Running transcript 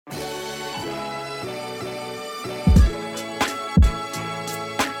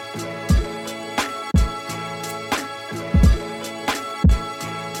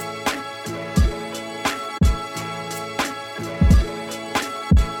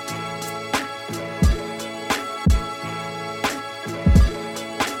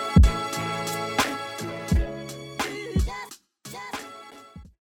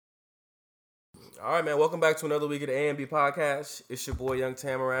All right, man. Welcome back to another week of the A&B podcast. It's your boy, Young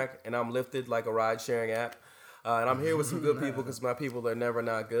Tamarack, and I'm lifted like a ride-sharing app. And I'm here with some good people because my people are never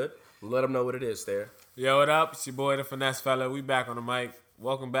not good. Let them know what it is there. Yo, what up? It's your boy, the Finesse Fella. We back on the mic.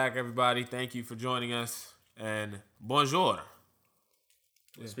 Welcome back, everybody. Thank you for joining us. And bonjour.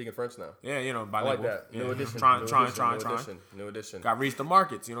 We're speaking French now. Yeah, you know, I like bilingual. that. New edition. Trying. New edition. Got to reach the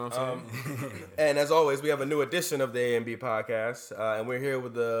markets, you know what I'm saying? And as always, we have a new edition of the A&B podcast. And we're here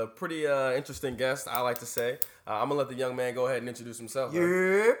with a pretty interesting guest, I like to say. I'm going to let the young man go ahead and introduce himself.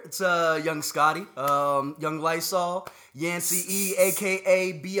 Yeah, it's young Scotty, young Lysol, Yancey E,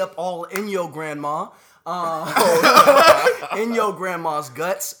 a.k.a. Be Up All In Your Grandma. In your grandma's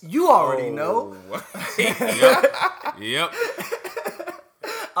guts. You already know. Yep.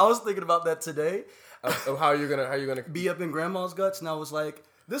 I was thinking about that today. How are you gonna be up in grandma's guts? And I was like,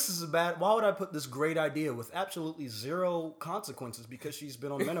 this is why would I put this great idea with absolutely zero consequences because she's been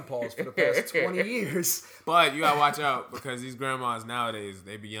on menopause for the past 20 years. But you got to watch out because these grandmas nowadays,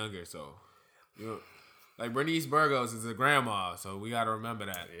 they be younger. So, you know, like Bernice Burgos is a grandma. So we got to remember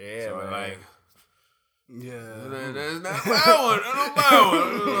that. Yeah, so, man. like, yeah. That's not my one. I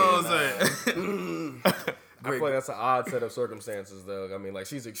don't know what I'm saying. I feel like that's an odd set of circumstances, though. I mean, like,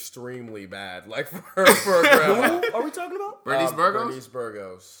 she's extremely bad. Like, for a grandma. Who are we talking about? Bernice Burgos? Bernice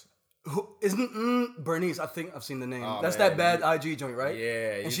Burgos. Who isn't Bernice? I think I've seen the name. Oh, that's man. that bad IG joint, right?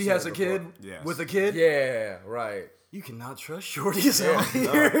 Yeah. And she has a kid with a kid? Yeah, right. You cannot trust shorties out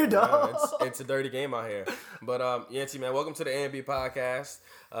here, dog. It's a dirty game out here. But, Yancey, man, welcome to the A&B podcast.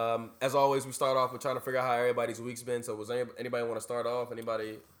 As always, we start off with trying to figure out how everybody's week's been. So, was anybody want to start off?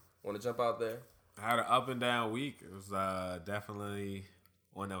 Anybody want to jump out there? I had an up and down week. It was definitely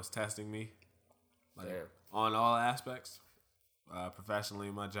one that was testing me, like on all aspects, professionally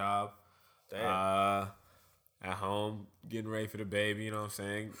in my job, at home, getting ready for the baby. You know what I'm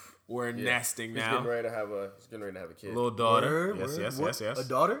saying? We're nesting now. He's getting ready to have a kid. Little daughter. Word. Yes. A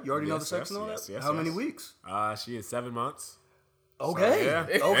daughter? You already know the sex and all that? Yes, How many weeks? She is 7 months. Okay. So, yeah.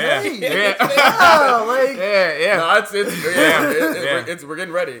 Okay. Yeah. No, we're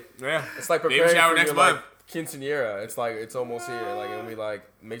getting ready. Yeah. It's like Baby preparing shower for next your, month. Quinceañera. It's like it's almost here. Like, and we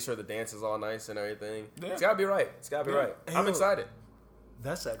make sure the dance is all nice and everything. Yeah. It's gotta be right. Right. Hey, I'm excited.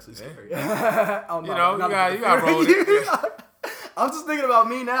 That's actually scary. You got rolled it. I'm just thinking about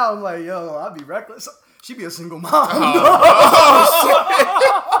me now. I'm like, yo, I'd be reckless. She'd be a single mom.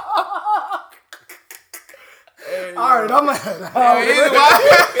 Hey, all right, I'm like,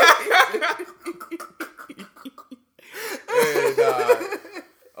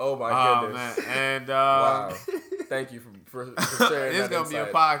 oh my goodness. Man. And wow. Thank you for sharing it's that gonna be a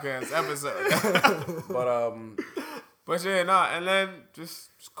insight. podcast episode. But and then just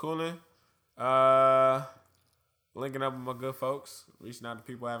cooling. Linking up with my good folks, reaching out to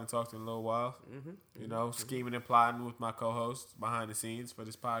people I haven't talked to in a little while. You know, scheming and plotting with my co-hosts behind the scenes for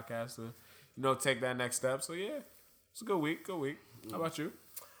this podcast to, take that next step. So yeah, it's a good week. How about you?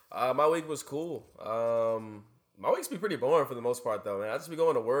 My week was cool. My week's been pretty boring for the most part, though, man. I just be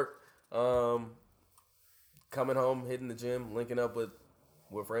going to work, coming home, hitting the gym, linking up with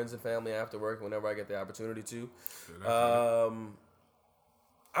friends and family after work whenever I get the opportunity to.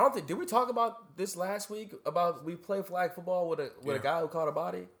 I don't think, did we talk about this last week about we played flag football with a guy who caught a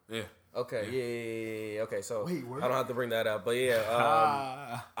body? Yeah. Okay, yeah. Okay, so wait, I don't have to bring that up, but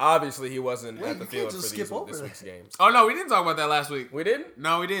yeah, obviously he wasn't at the field for this week's games. Oh no, we didn't talk about that last week. We didn't?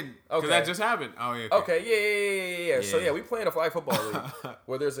 No, we didn't. Because that just happened. Oh yeah. Okay, yeah. So yeah, we play in a flag football league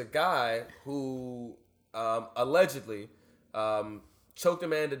where there's a guy who allegedly choked a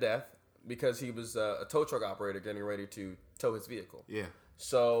man to death because he was a tow truck operator getting ready to tow his vehicle. Yeah.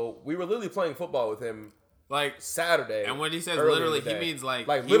 So we were literally playing football with him like Saturday. And when he says literally, he means like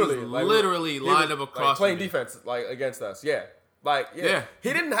literally lined up across playing defense against us. Yeah. Yeah.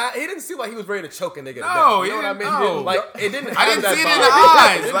 He didn't seem like he was ready to choke a nigga to death. No, you know what I mean? No. It didn't I have didn't that see it vibe. in the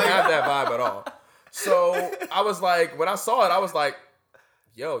eyes. It didn't have that vibe at all. So I was like, when I saw it, I was like,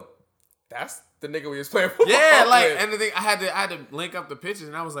 yo, that's the nigga we was playing football with. And the thing I had to link up the pictures,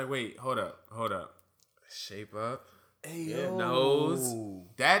 and I was like, wait, hold up, shape up, nose.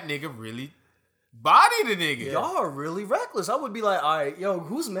 That nigga really bodied the nigga. Y'all are really reckless. I would be like, all right, yo,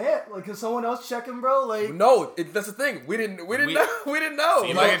 who's mad? Like, can someone else check him, bro? Like, no, that's the thing. We didn't know.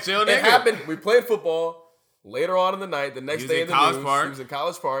 Seemed like a chill nigga. It happened. We played football later on in the night. The next day in the news, he was in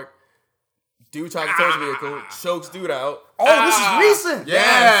College Park. Dude tried to tow his vehicle, chokes dude out. Oh, this is recent.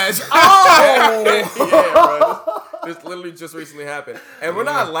 Yes. Oh. Yeah, bro. This literally just recently happened. And we're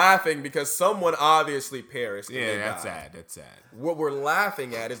not laughing because someone obviously perished. Yeah, that's sad. That's sad. What we're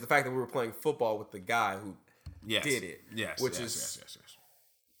laughing at is the fact that we were playing football with the guy who did it. Yes. Which yes.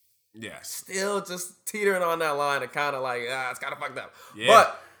 still just teetering on that line and kind of like, it's kind of fucked up. Yeah.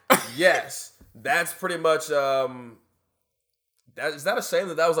 But yes, that's pretty much. Is that a shame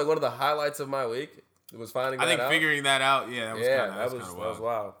that was like one of the highlights of my week? It was finding that out. I think figuring that out, that was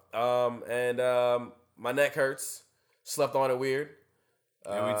wild. And my neck hurts. Slept on it weird.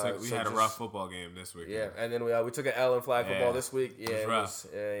 And we had a rough football game this week. Yeah, and then we took an L in flag football this week. Yeah, it was rough.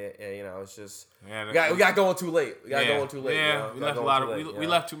 It's just we Yeah, got going too late. Yeah, we left a lot of we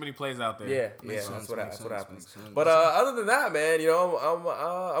left too many plays out there. Yeah, that's what happens. But other than that, man,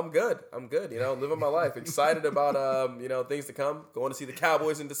 I'm good. I'm good. Living my life. Excited about things to come. Going to see the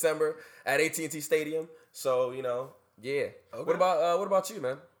Cowboys in December at AT&T Stadium. So yeah. Okay. What about you,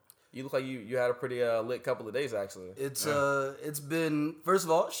 man? You look like you had a pretty lit couple of days, actually. It's been, first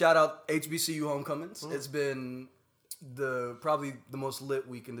of all, shout out HBCU homecomings. It's been probably the most lit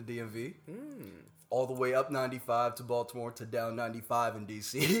week in the DMV. All the way up 95 to Baltimore to down 95 in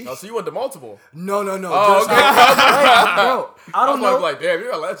DC. Oh, so you went to multiple? No. Oh, okay. Bro, I don't know. Like, damn,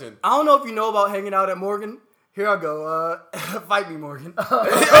 you're a legend. I don't know if you know about hanging out at Morgan. Here I go. Fight me, Morgan.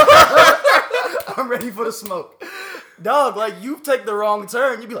 I'm ready for the smoke. Dog, like, you take the wrong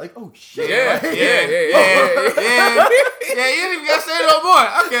turn, you'd be like, oh, shit. Yeah. You didn't even got to say no more.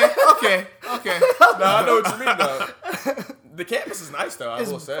 Okay. No, I know what you mean, though. The campus is nice, though, I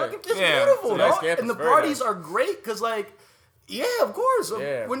will say. It's beautiful, nice dog. And the parties are great, because, like, of course.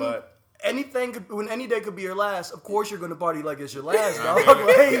 Yeah, when any day could be your last, of course you're going to party like it's your last, dog.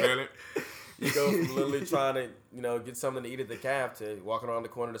 You go from literally trying to, get something to eat at the caf to walking around the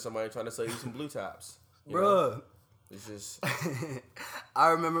corner to somebody trying to sell you some blue tops. Bruh. It's just.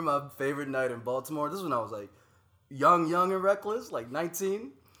 I remember my favorite night in Baltimore. This is when I was like young and reckless, like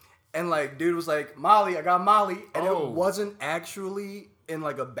 19. And like, dude was like, Molly, I got Molly. And it wasn't actually in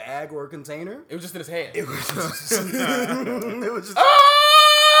like a bag or a container. It was just in his hand. It was just.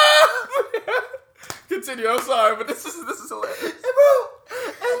 Continue. I'm sorry, but this is hilarious. Hey, bro.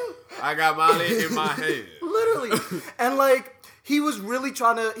 And I got Molly in my hand. Literally. And like, he was really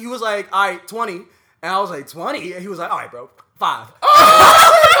he was like, all right, 20. And I was like, 20? And he was like, all right, bro, 5.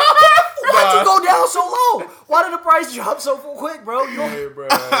 Why'd you go down so low? Why did the price drop so quick, bro? Hey, bro,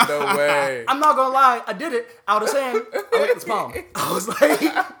 no way. I'm not gonna lie, I did it out of sand. I licked his palm. I was like,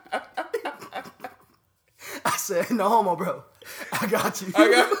 I said, no homo, bro. I got you.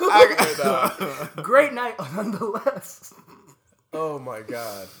 I got Great night, nonetheless. Oh my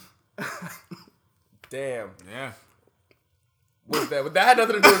god. Damn. Yeah. That had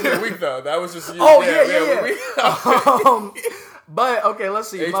nothing to do with your week, though. That was just you. Oh, yeah. But, okay, let's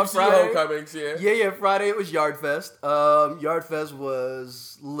see. HBCU my Friday, homecomings, Yeah, Friday it was Yard Fest. Yard Fest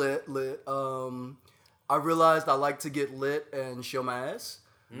was lit. I realized I like to get lit and show my ass.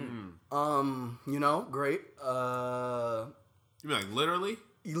 Great. You mean like literally?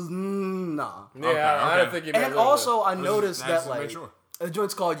 Nah. Yeah, okay. I don't think you meant And also, I noticed that, sure. a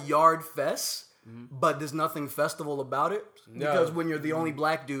joint's called Yard Fest, but there's nothing festival about it. No. Because when you're the only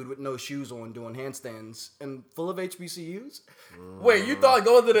black dude with no shoes on doing handstands and full of HBCUs. Wait, you thought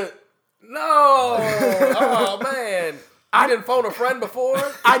going to the... No! Oh, man. I didn't phone a friend before?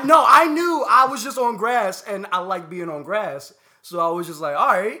 I knew I was just on grass, and I like being on grass. So I was just like, all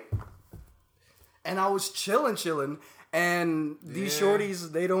right. And I was chilling. And these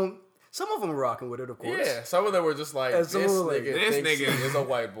shorties, they don't... Some of them were rocking with it, of course. Yeah, some of them were just like, this nigga is a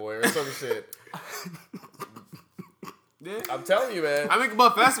white boy or some shit. Yeah. I'm telling you, man. I mean,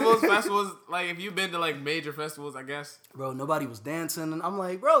 but festivals, like, if you've been to, like, major festivals, I guess. Bro, nobody was dancing, and I'm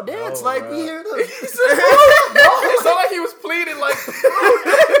like, bro, dance, bro. we here to... It sounded like he was pleading, like,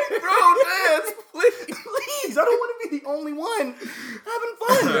 bro, dance, please. Please, I don't want to be the only one having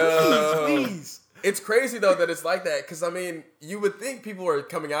fun. Please. It's crazy, though, that it's like that, because, I mean, you would think people are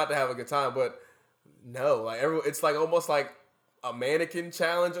coming out to have a good time, but no, like, it's like almost like a mannequin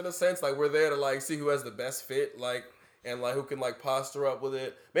challenge in a sense. Like, we're there to, like, see who has the best fit, like... And, like, who can, like, posture up with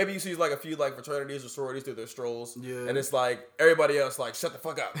it. Maybe you see, like, a few, like, fraternities or sororities do their strolls. Yeah. And it's, like, everybody else, like, shut the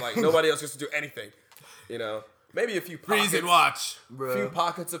fuck up. Like, nobody else gets to do anything. Maybe a few pockets. Freeze and watch. A few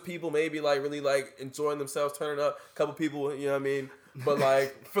pockets of people maybe, like, really, like, enjoying themselves, turning up. A couple people, you know what I mean? But,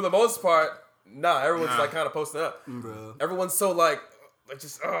 like, for the most part, everyone's, like, kind of posting up. Bro. Everyone's so, like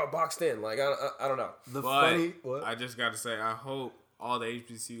just, boxed in. Like, I don't know. What? I just got to say, I hope all the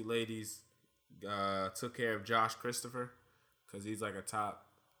HBCU ladies... took care of Josh Christopher because he's like a top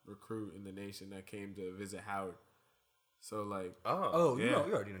recruit in the nation that came to visit Howard. So like, you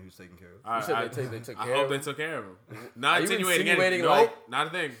already know who's taking care of. You said they took care of him? I hope they took care of him. Not insinuating anything. Nope, not a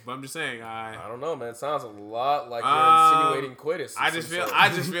thing. But I'm just saying. I don't know, man. It sounds a lot like you're insinuating coitus. I just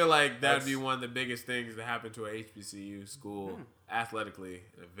feel like that would be one of the biggest things that happened to a HBCU school athletically.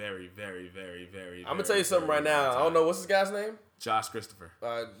 In a very, very, very, very. I'm gonna tell you something right now. I don't know what's this guy's name. Josh Christopher.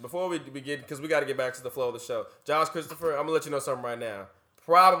 Before we begin, because we got to get back to the flow of the show. Josh Christopher, I'm gonna let you know something right now.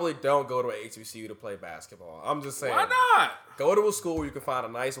 Probably don't go to a HBCU to play basketball. I'm just saying. Why not? Go to a school where you can find a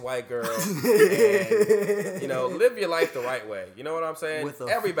nice white girl and, live your life the right way. You know what I'm saying?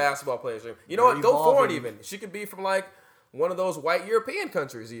 Every basketball player's dream. You know what? Go for it even. She could be from like one of those white European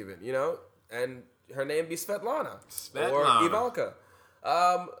countries even, and her name be Svetlana. Or Ivanka.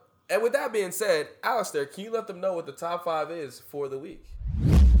 And with that being said, Alistair, can you let them know what the top 5 is for the week?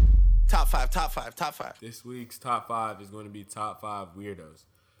 Top five. This week's top 5 is going to be top 5 weirdos.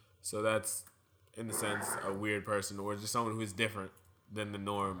 So that's, in the sense, a weird person or just someone who is different than the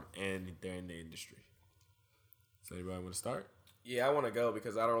norm and they're in the industry. So anybody want to start? Yeah, I want to go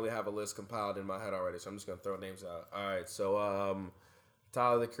because I don't really have a list compiled in my head already, so I'm just going to throw names out. All right, so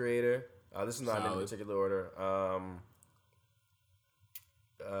Tyler, the Creator. This is not in any particular order.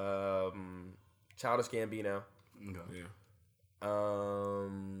 Childish Gambino. Okay. Yeah.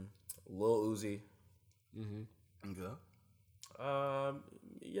 Lil Uzi. Mm-hmm. Okay.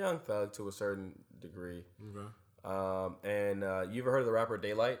 Young Thug to a certain degree. Okay. And you ever heard of the rapper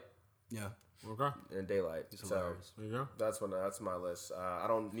Daylight? Yeah. Okay. And Daylight. So there you go. That's my list. I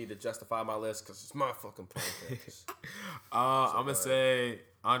don't need to justify my list because it's my fucking podcast. I'm gonna say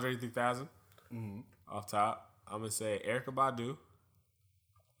Andre 3000 off top. I'm gonna say Erykah Badu.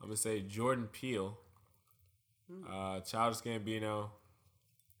 I'm gonna say Jordan Peele. Childish Gambino.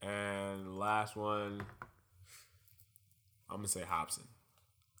 And last one, I'm going to say Hobson.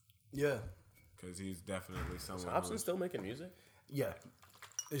 Yeah. Because he's definitely someone. Is Hobson still making music? Yeah.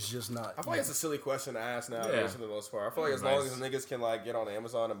 It's just not. I feel like it's a silly question to ask nowadays for the most part. I feel like as long as niggas can like get on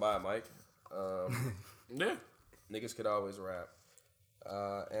Amazon and buy a mic, yeah, niggas could always rap.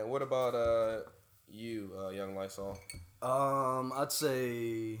 And what about you, Young Lysol? I'd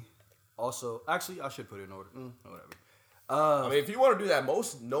say also. Actually, I should put it in order. Whatever. I mean, if you want to do that,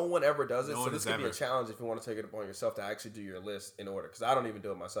 no one ever does it. So this could be a challenge if you want to take it upon yourself to actually do your list in order. Because I don't even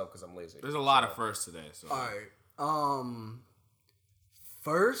do it myself because I'm lazy. There's a lot of firsts today. So. All right.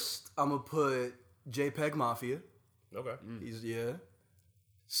 First, I'm gonna put JPEG Mafia. Okay. He's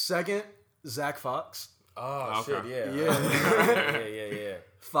Second, Zach Fox. Oh okay. shit! Yeah.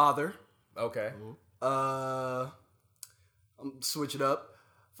 Father. Okay. I'm switch it up.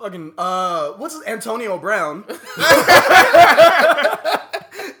 Fucking what's his Antonio Brown?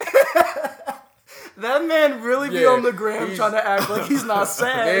 That man really be on the gram trying to act like he's not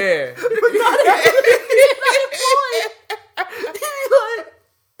sad. Yeah. But not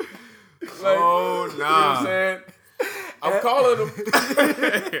oh, nah. You know what I'm saying? I'm calling him.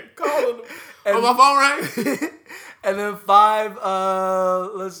 On my phone, right? And then 5,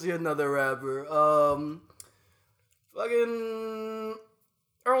 let's see another rapper. Fucking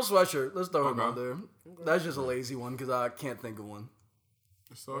Earl Sweatshirt. Let's throw him out there. That's just a lazy one because I can't think of one.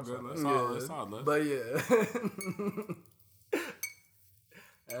 It's all good. That's solid. But yeah.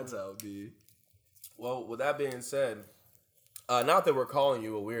 That's how it be. Well, with that being said, not that we're calling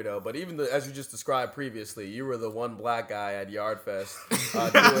you a weirdo, but even as you just described previously, you were the one black guy at Yardfest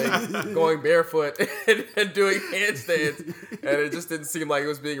going barefoot and doing handstands, and it just didn't seem like it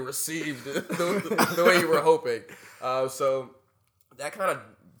was being received the way you were hoping. So that kind of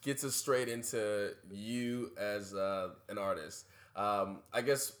gets us straight into you as an artist. I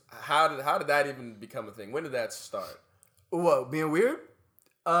guess how did that even become a thing? When did that start? What, being weird?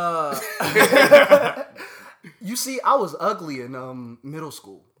 You see, I was ugly in middle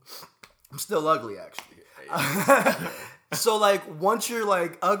school. I'm still ugly, actually. So, like, once you're,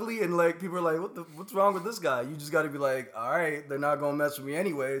 like, ugly and, like, people are like, what's wrong with this guy? You just got to be like, all right, they're not going to mess with me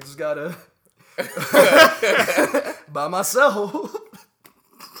anyway. Just got to by myself.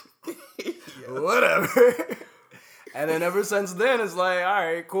 Whatever. And then ever since then, it's like, all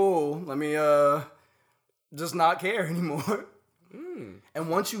right, cool. Let me just not care anymore. And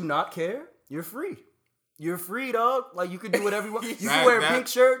once you not care, you're free. You're free, dog. Like, you can do whatever you want. You can wear pink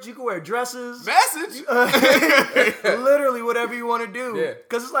shirts. You can wear dresses. Message. Literally whatever you want to do. Yeah.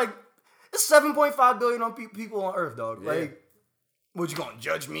 Because it's like, it's 7.5 billion people on Earth, dog. Yeah. Like, what, you gonna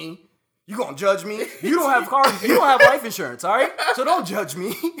judge me? You gonna judge me? You don't have cars. You don't have life insurance, all right? So don't judge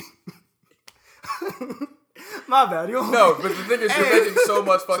me. My bad. No, but the thing is, you're making so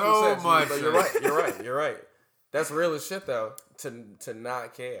much fucking sense. Much But you're right. You're right. That's real as shit, though, to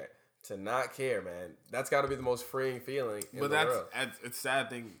not care. To not care, man. That's got to be the most freeing feeling in the world. It's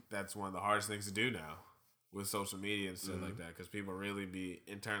sad thing. That's one of the hardest things to do now with social media and stuff like that, because people really be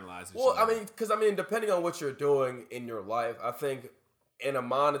internalizing. Well, I mean, depending on what you're doing in your life, I think in a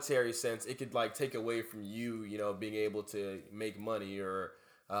monetary sense, it could like take away from you, being able to make money or,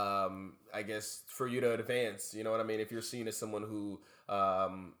 I guess, for you to advance. You know what I mean? If you're seen as someone who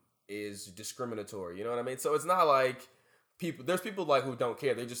is discriminatory, you know what I mean? So it's not like there's people like who don't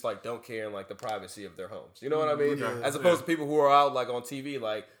care. They just like don't care in like the privacy of their homes. You know what I mean? Yeah, as opposed to people who are out like on TV,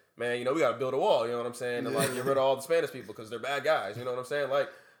 like, man, we got to build a wall. You know what I'm saying? And like get rid of all the Spanish people because they're bad guys. You know what I'm saying?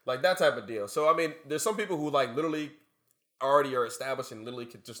 Like that type of deal. So I mean, there's some people who like literally already are established and literally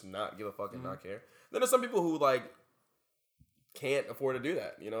could just not give a fuck and not care. Then there's some people who like can't afford to do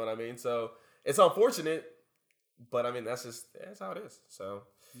that. You know what I mean? So it's unfortunate, but I mean that's how it is. So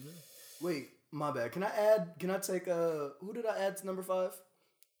wait. My bad. Can I take who did I add to number 5?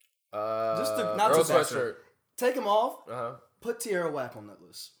 Just to not Earl to Sweatshirt. Take him off. Uh-huh. Put Tierra Whack on that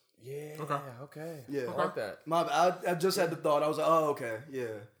list. Yeah. Okay. Yeah. I like that. My bad. I just had the thought. I was like, oh, okay. Yeah.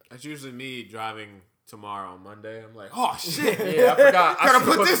 That's usually me driving tomorrow on Monday. I'm like, oh shit. Yeah, I forgot. I gotta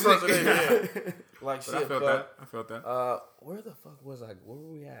put this person in. Yeah. Like shit. I felt that. Where the fuck was I? Where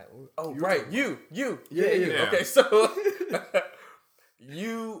were we at? Right. You. Yeah. Okay, so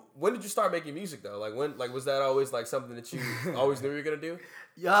when did you start making music though? Like was that always like something that you always knew you were gonna do?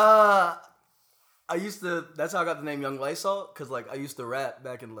 Yeah, that's how I got the name Young Lysol, because like I used to rap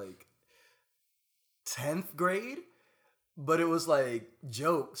back in like 10th grade, but it was like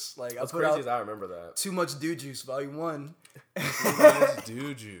jokes. Like That's I put crazy out as I remember that. Too Much Dew Juice, Volume 1.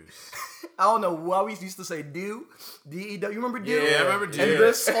 Dew juice. I don't know why we used to say Dew, D-E-W. You remember Dew? Yeah, I remember Dew. And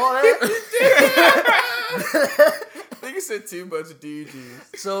this, all that. I think you said Too Much Dew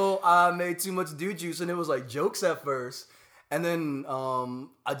Juice. So I made Too Much Dew Juice, and it was like jokes at first. And then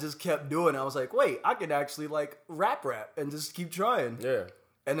I just kept doing it. I was like, wait, I could actually like rap and just keep trying. Yeah.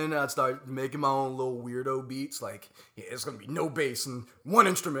 And then I'd start making my own little weirdo beats. Like, yeah, it's going to be no bass and one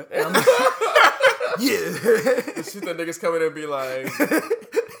instrument. And I'm like, yeah. Shit that niggas come in and be like...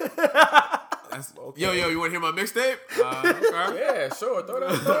 Okay. Yo, you want to hear my mixtape? Okay. Yeah, sure. Throw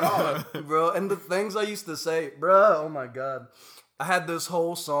it on. Bro, and the things I used to say, bro, oh my God. I had this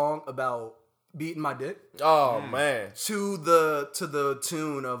whole song about beating my dick. Oh, man. To the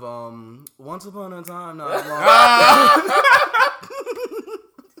tune of Once Upon a Time Not Long.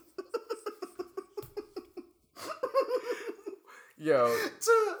 Yo,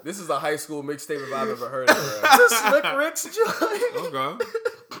 this is a high school mixtape if I've ever heard it, bro. To Slick Rick's joint. Okay.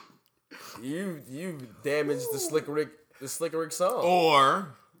 You damaged the Slick Rick song.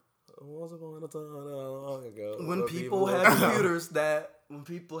 Or Once upon a time not long ago. When people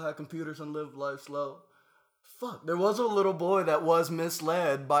had computers and lived life slow. Fuck, there was a little boy that was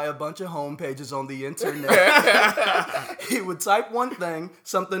misled by a bunch of home pages on the internet. He would type one thing,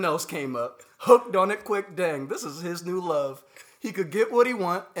 something else came up. Hooked on it quick, dang, this is his new love. He could get what he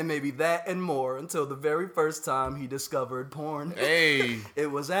want, and maybe that and more, until the very first time he discovered porn. Hey.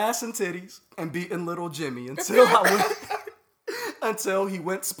 It was ass and titties and beating little Jimmy until he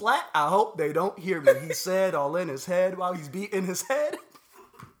went splat. I hope they don't hear me. He said all in his head while he's beating his head.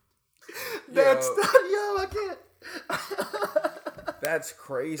 That's I can't. That's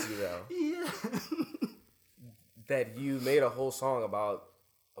crazy though. Yeah. That you made a whole song about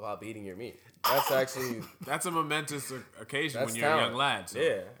beating your meat. That's a momentous occasion when you're a young lad. So.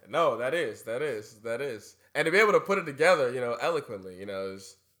 Yeah, no, that is, and to be able to put it together, eloquently,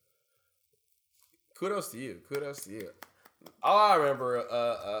 is kudos to you. All I remember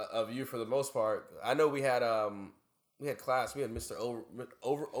of you for the most part, I know we had class. We had Mr.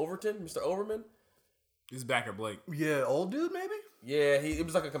 Overton, Mr. Overman. He's back at Blake. Yeah, old dude maybe. Yeah, it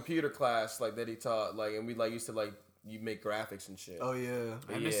was like a computer class like that he taught, like, and we like used to like. You make graphics and shit. Oh yeah.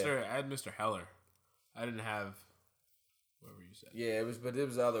 I had Mr. Heller. I didn't have whatever you said. Yeah, it was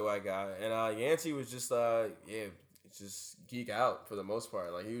the other white guy, and Yancey was just just geek out for the most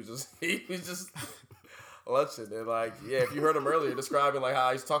part. Like he was just lunching, and like if you heard him earlier describing like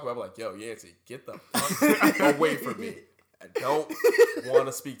how he's talking about, I'm like, yo, Yancey, get the fuck away from me. I don't want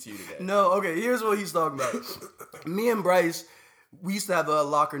to speak to you today. No, okay. Here's what he's talking about. Me and Bryce, we used to have a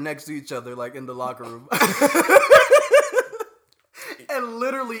locker next to each other, like in the locker room. And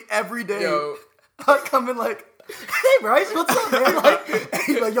literally every day, I come in like, hey, Bryce, what's up, man? Like,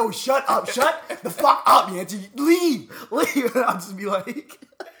 he's like, yo, shut the fuck up, Yancey. Leave. And I'll just be like,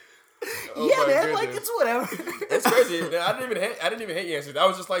 yeah, man, goodness. Like, it's whatever. It's crazy. I didn't even hate Yancey. That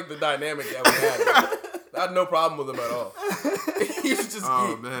was just like the dynamic that we had. I had no problem with him at all. He was just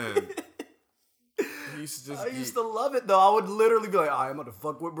geek. Man. I used to love it though. I would literally be like, I'm gonna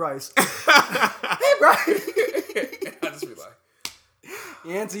fuck with Bryce. Hey, Bryce. I just be like,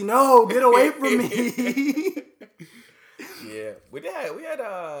 Yancy, no, get away from me. yeah, we had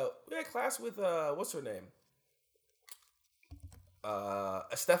class with what's her name?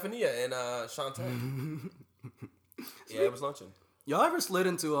 Estefania and Shantae. Yeah, it was luncheon. Y'all ever slid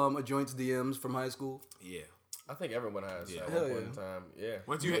into a joint's DMs from high school? Yeah. I think everyone has at Hell one point yeah. in time. Yeah.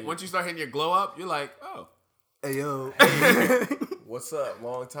 Once you start hitting your glow up, you're like, oh. Hey, yo. What's up?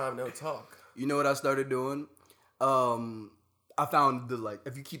 Long time no talk. You know what I started doing? I found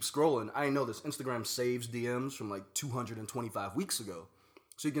if you keep scrolling, I didn't know this. Instagram saves DMs from 225 weeks ago.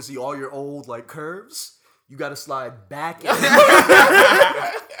 So you can see all your old curves. You got to slide back in.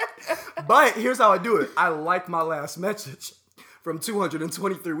 But here's how I do it. I like my last message from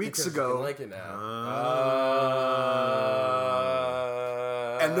 223 weeks ago. You can like it now.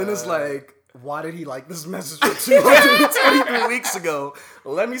 And then it's like, why did he like this message from 223 weeks ago?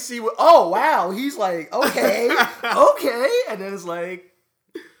 Let me see what. Oh, wow. He's like, okay. And then it's like,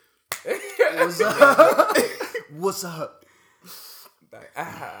 what's up? What's up? Like,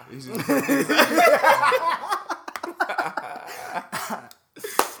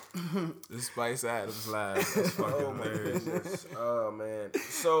 This Spice Adams laugh. That's fucking hilarious. Oh man.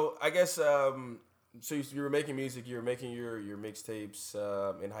 So I guess so you were making music. You were making your mixtapes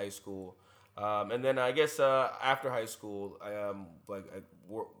in high school, and then I guess after high school,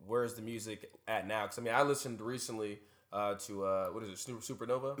 where's the music at now? Because I listened recently to what is it,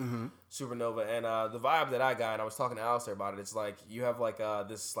 Supernova? Mm-hmm. Supernova, and the vibe that I got, and I was talking to Alistair about it. It's like you have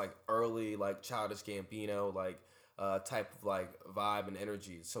this early Childish Gambino type of vibe and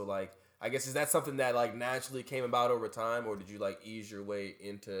energy. So I guess is that something that naturally came about over time, or did you ease your way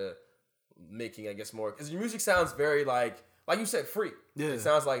into making more? Because your music sounds very like you said, free. Yeah. It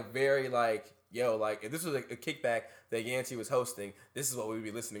sounds very if this was a kickback that Yancey was hosting, this is what we'd be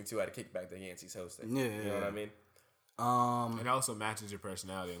listening to at a kickback that Yancey's hosting. Yeah, you know what I mean? It also matches your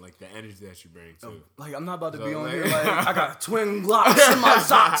personality and the energy that you bring too. I'm not about to be on here I got twin Glocks in my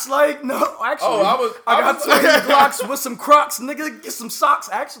socks. No, actually, I got twin Glocks with some Crocs. Nigga, get some socks.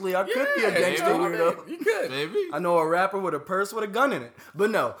 Actually, I could be a gangster weirdo. You could, maybe. I know a rapper with a purse with a gun in it,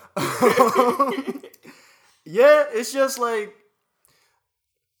 but no. Yeah, it's just you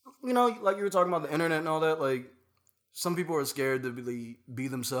were talking about the internet and all that. Some people are scared to be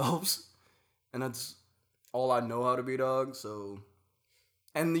themselves, and that's all I know how to be, dog. So,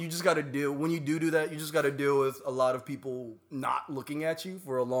 and you just got to deal, when you do that, you just got to deal with a lot of people not looking at you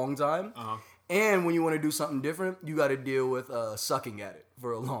for a long time. Uh-huh. And when you want to do something different, you got to deal with sucking at it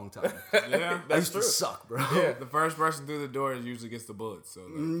for a long time. Yeah, I used to suck, bro. Yeah, the first person through the door usually gets the bullets. So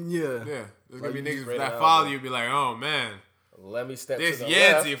yeah. There's gonna be niggas that follow you, be like, oh man, let me step this to the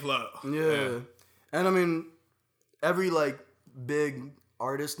Yancey flow. Yeah, and every big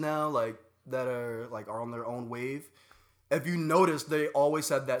artist now that are on their own wave, if you notice, they always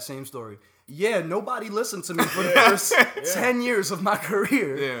have that same story. Yeah, nobody listened to me for the first 10 years of my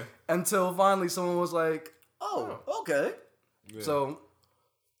career. Yeah. Until finally someone was like, oh, okay. Yeah. So,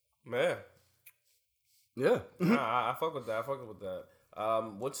 man. Yeah. I fuck with that. I fuck with that.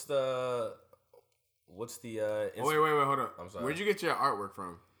 What's the wait, hold up. I'm sorry. Where'd you get your artwork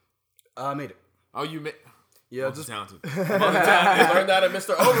from? I made it. Oh, you made. Yeah, just talented. Learned that at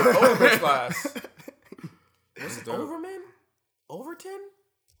Mr. Overman's class. What's it? Overman? Overton?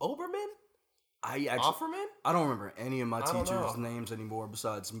 Oberman? Offerman? I don't remember any of my teachers' names anymore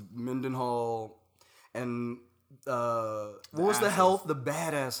besides Mendenhall and what was the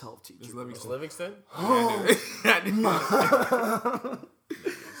badass health teacher? Livingston?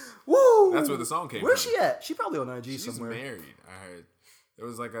 Woo! That's where the song came from. Where's she at? She probably on IG somewhere. She's married, I heard. There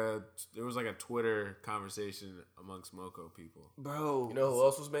was a Twitter conversation amongst Moco people. Bro. You know who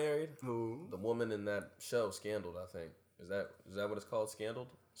else was married? Who? The woman in that show, Scandaled, I think. Is that what it's called? Scandal?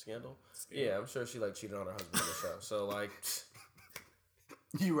 Yeah, I'm sure she cheated on her husband on the show. So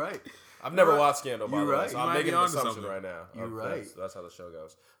You right. I've never watched Scandal, by the way, right. so I'm making an assumption right now. You're right. That's how the show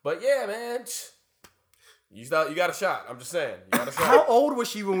goes. But yeah, man, you got a shot. I'm just saying, you got a shot. How old was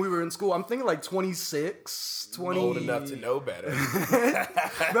she when we were in school? I'm thinking 26, 20. Old enough to know better.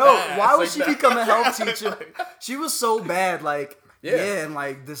 Bro, why would she become a health teacher? She was so bad, and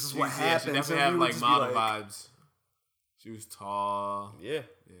this is what happens. She definitely had model vibes. She was tall. Yeah.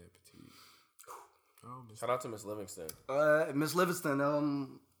 Yeah, petite. Oh, shout out to Miss Livingston. Miss Livingston,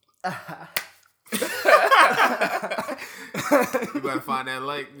 You better find that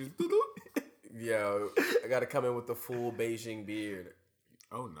lake. Yo, I gotta come in with the full Beijing beard.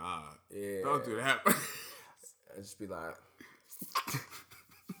 Oh, nah. Yeah. Don't do that. I just be like...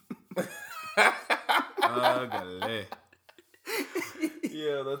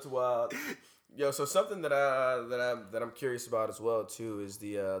 Yeah, that's wild. Yo, so something that I'm curious about as well too is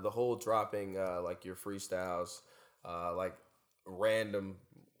the whole dropping like your freestyles like random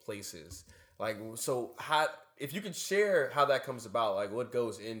places. Like, so how, if you could share how that comes about, like what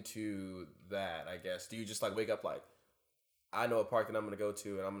goes into that, I guess. Do you just like wake up like, I know a park that I'm gonna go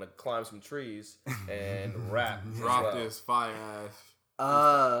to and I'm gonna climb some trees and rap. Drop this fire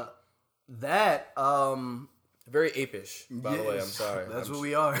ass. Very apish, by the way. I'm sorry. That's what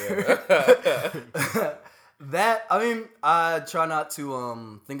we are. Yeah. That, I mean, I try not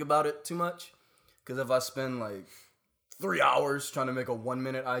to think about it too much, because if I spend like 3 hours trying to make a 1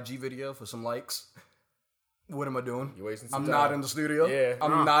 minute IG video for some likes, what am I doing? You're wasting some I'm time. not in the studio. Yeah.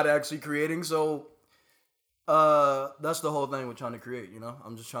 I'm not actually creating. So that's the whole thing with trying to create, you know?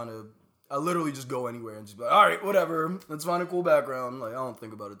 I'm just trying to, I literally just go anywhere and just be like, all right, whatever. Let's find a cool background. Like, I don't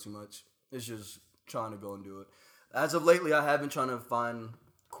think about it too much. It's just trying to go and do it. As of lately, I have been trying to find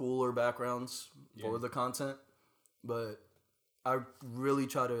cooler backgrounds for the content, but I really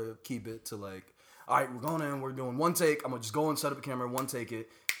try to keep it to like, all right, we're going in, we're doing one take. I'm gonna just go and set up a camera, one take it,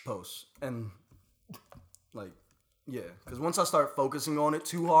 post, and like, yeah. Because once I start focusing on it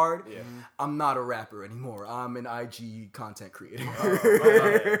too hard, I'm not a rapper anymore. I'm an IG content creator.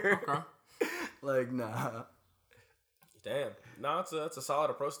 Okay. Like, nah. Damn. No, it's a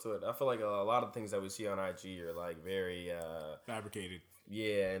solid approach to it. I feel like a lot of things that we see on IG are like very fabricated.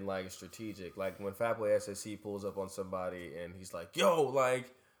 Yeah, and like strategic. Like when Fatboy SSC pulls up on somebody and he's like, "Yo,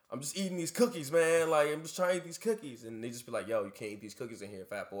 like I'm just eating these cookies, man. Like I'm just trying to eat these cookies," and they just be like, "Yo, you can't eat these cookies in here,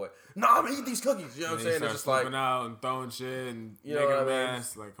 Fatboy." "No, I'm gonna eat these cookies." You know what I'm saying? It's just like out and throwing shit and you know making what a I mean?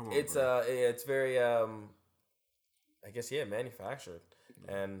 mess. Like, come on. It's bro. it's very I guess manufactured,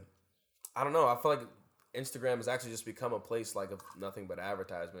 and I don't know. I feel like Instagram has actually just become a place like of nothing but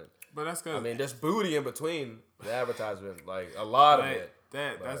advertisement. But that's because I mean, there's booty in between the advertisement, like a lot of it.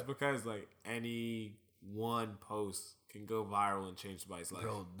 That's because like any one post can go viral and change somebody's life.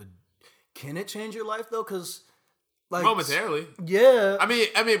 Bro, can it change your life though? Because like momentarily, yeah. I mean,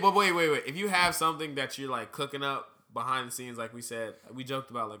 but wait. If you have something that you're like cooking up behind the scenes, like we said, we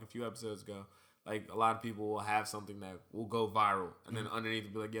joked about like a few episodes ago. Like a lot of people will have something that will go viral, and then underneath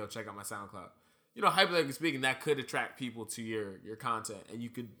it'll be like, "Yo, check out my SoundCloud." You know, hypothetically speaking, that could attract people to your content, and you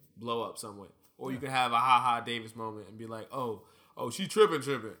could blow up some way. Or you could have a Ha Davis moment and be like, oh, she tripping.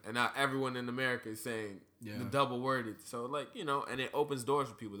 And now everyone in America is saying the double worded. So, like, you know, and it opens doors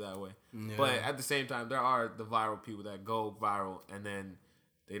for people that way. Yeah. But at the same time, there are the viral people that go viral, and then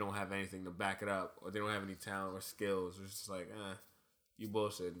they don't have anything to back it up, or they don't have any talent or skills. It's just like, you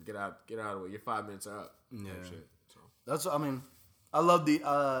bullshit. Get out of the way. Your 5 minutes are up. Yeah. Shit. So. That's, I mean, I love the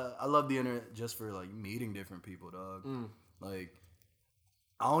internet just for like meeting different people, dog. Like,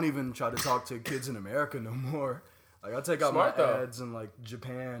 I don't even try to talk to kids in America no more. Like, I take out my ads in like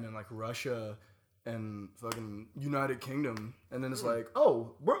Japan and like Russia and fucking United Kingdom, and then it's like,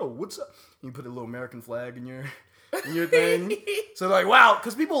 oh, bro, what's up? You put a little American flag in your thing. So like, wow,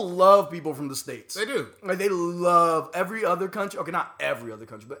 because people love people from the States. They do. Like, they love every other country. Okay, not every other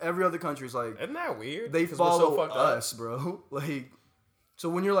country, but every other country is like, isn't that weird? They follow us, bro. Like, so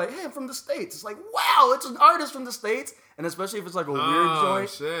when you're like, hey, I'm from the States, it's like, wow, it's an artist from the States. And especially if it's like a weird joint.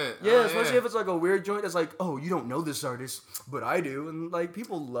 Shit. Yeah, especially if it's like a weird joint. It's like, oh, you don't know this artist, but I do. And like,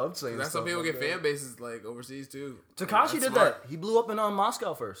 people love saying that's stuff. That's how people like get fan bases like overseas too. Tekashi did that. He blew up in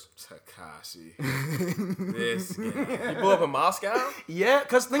Moscow first. Tekashi. This guy. He blew up in Moscow? Yeah,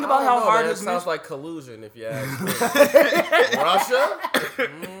 because think about how hard it sounds like collusion, if you ask me. Russia?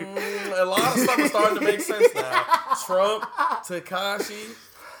 A lot of stuff is starting to make sense now. Trump, Tekashi.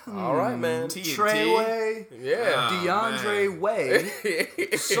 All right, man. Treyway. Yeah. DeAndre Way.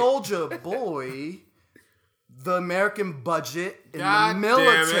 Soulja Boy. The American budget in the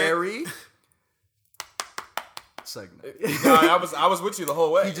military. Segment. I was with you the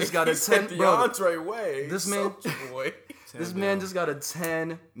whole way. He just got a 10 DeAndre Way. This man just got a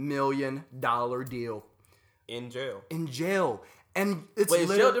 $10 million deal. In jail. And it's is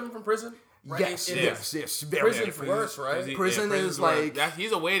jail different from prison? Right? Yes. Prison's worse, right? Prison is like...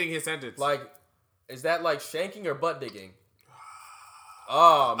 he's awaiting his sentence. Like, is that like shanking or butt digging?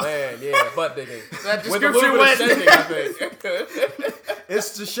 Oh, man, yeah, butt digging. That with a little bit of shanking, I think.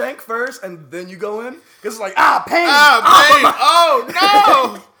 It's to shank first, and then you go in. Because it's like, pain! Pain! Oh,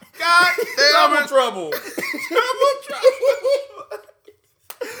 no! God damn it! Trouble.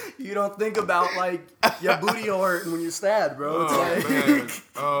 You don't think about, like, your booty hurting when you're stabbed, bro. It's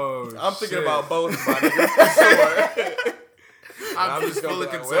man. I'm thinking about both, my nigga, for sure. I'm just fully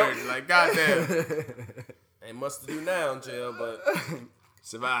concerned. Like, goddamn. Ain't much to do now in jail, but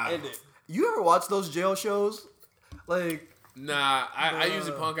survive. End it. You ever watch those jail shows? Like, nah, I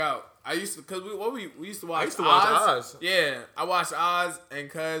usually punk out. I used to, cause we used to watch. I used to watch Oz. Yeah, I watched Oz, and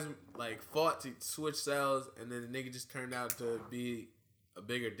cuz like fought to switch cells, and then the nigga just turned out to be a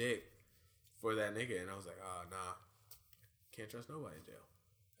bigger dick for that nigga, and I was like, oh nah, can't trust nobody in jail.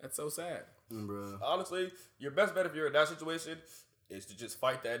 That's so sad, bro. Honestly, your best bet if you're in that situation is to just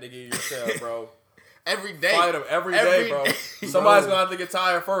fight that nigga in your cell, bro. Every day, Fight him every day, bro. Somebody's gonna have to get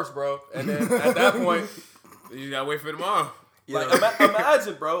tired first, bro, and then at that point, you gotta wait for tomorrow. Like,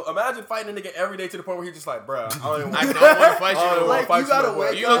 imagine, bro. Imagine fighting a nigga every day to the point where he's just like, bro, I don't want to fight you. Like, you gotta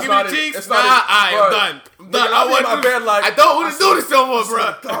wake You gonna give me cheeks? Nah, I'm done. I'm done. I don't want to do this no more,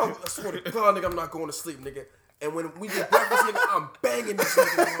 bro. I swear to God, nigga, I'm not going to sleep, nigga. And when we get breakfast, nigga, I'm banging this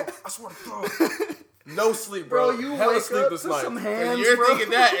nigga, bro. I swear to God. No sleep, bro. You hella wake sleep up this to night. some hands, You're bro.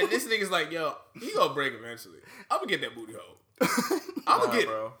 thinking that, and this nigga's like, yo, he gonna break eventually. I'm gonna get that booty hole. I'm gonna get it.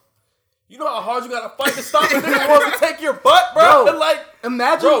 Bro. You know how hard you gotta fight to stop a nigga who wants to take your butt, bro? Bro, Like,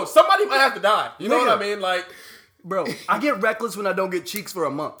 imagine, bro, somebody might have to die. You know what I mean? Like, bro, I get reckless when I don't get cheeks for a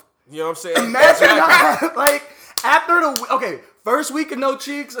month. you know what I'm saying? Imagine, like, after the first week of no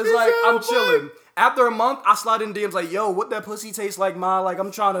cheeks, it's like I'm chilling. After a month, I slide in DMs like, yo, what that pussy tastes like, ma? Like, I'm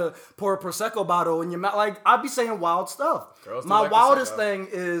trying to pour a Prosecco bottle in your mouth. Like, I'd be saying wild stuff. Girls do My like wildest Prosecco. thing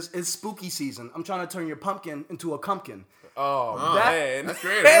is spooky season. I'm trying to turn your pumpkin into a Cumpkin. Oh, man. That's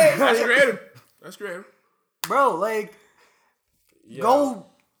creative. That's creative. That's creative. Bro, like, Yo. go,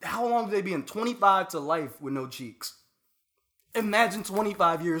 how long do they be in? 25 to life with no cheeks. Imagine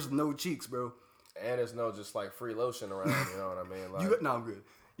 25 years with no cheeks, bro. And there's no just like free lotion around, you know what I mean? Like, No, I'm good.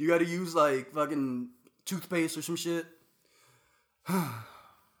 You gotta use like fucking toothpaste or some shit. God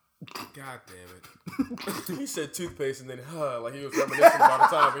damn it. he said toothpaste and then like he was reminiscing about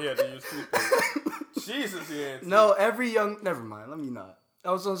the time he had to use toothpaste. Jesus, yeah. No, never mind, let me not.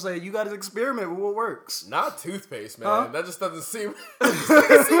 I was gonna say, you gotta experiment with what works. Not toothpaste, man. Huh? That just doesn't seem,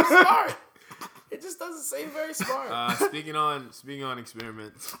 smart. It just doesn't seem very smart. Speaking on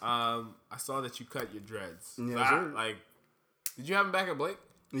experiments, I saw that you cut your dreads. Yes, sir. Like, did you have them back at Blake?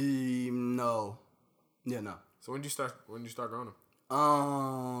 No. Yeah, no. So when did you start growing them?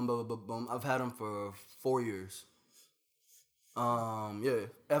 I've had them for 4 years. Yeah.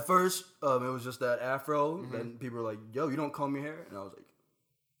 At first, it was just that afro. Mm-hmm. Then people were like, yo, you don't comb your hair? And I was like,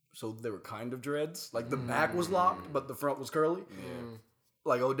 so they were kind of dreads. Like the back was locked, but the front was curly. Yeah.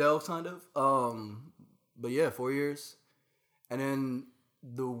 Like Odell, kind of. But yeah, 4 years. And then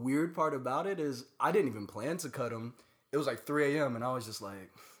the weird part about it is I didn't even plan to cut them. It was like 3 a.m. and I was just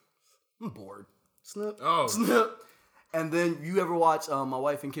like, I'm bored. Snip. Oh. Snip. And then you ever watch My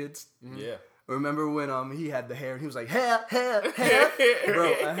Wife and Kids? Yeah. Remember when he had the hair and he was like, hair.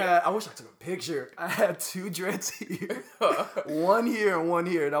 Bro, I wish I took a picture. I had 2 dreads here. One here and one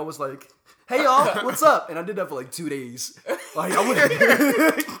here. And I was like, hey y'all, what's up? And I did that for like 2 days. Like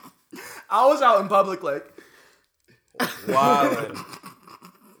I was out in public like, Wow.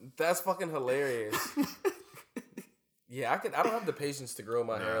 That's fucking hilarious. Yeah, I don't have the patience to grow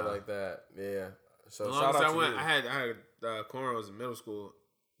my hair like that. Yeah. So shout out to you. I had cornrows in middle school.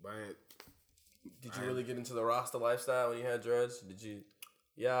 But Did you really get into the Rasta lifestyle when you had dreads? Did you?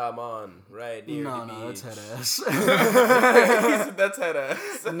 Yeah, I'm on right near the no, beach. that's head ass. He said that's head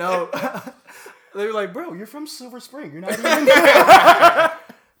ass. No. They were like, bro, you're from Silver Spring. You're not even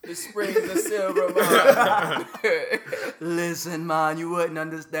The springs of silver, man. Listen, man, you wouldn't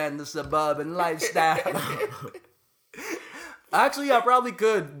understand the suburban lifestyle. Actually, I probably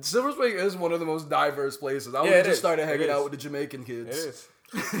could. Silver Spring is one of the most diverse places. I would have just started hanging out with the Jamaican kids. It is.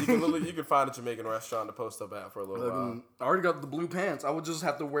 You can find a Jamaican restaurant to post up at for a little while. I already got the blue pants. I would just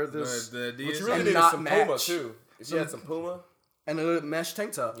have to wear this the But you DS. really and needed not some Puma match. too. If you had some Puma, and a mesh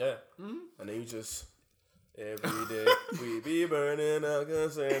tank top. yeah. Mm-hmm. And then you just every day we be burning up,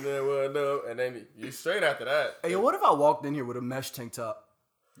 concerned there was no, and then you straight after that. Hey, what if I walked in here with a mesh tank top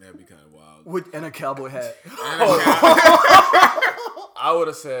That'd be kind of wild. and a cowboy hat? I would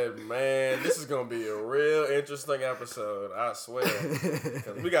have said, man, this is going to be a real interesting episode. I swear.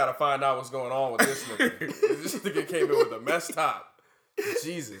 Because we got to find out what's going on with this nigga. This nigga came in with a mess top.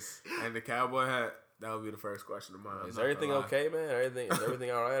 Jesus. And the cowboy hat. That would be the first question of mine. Is everything okay, man? Is everything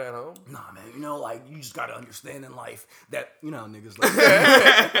all right at home? Nah, man, you just gotta understand in life that, niggas like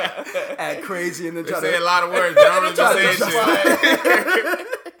act crazy and then They try say to... a lot of words. They don't really say shit.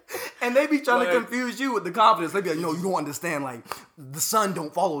 And they be trying to confuse you with the confidence. They be like, you don't understand, like, the sun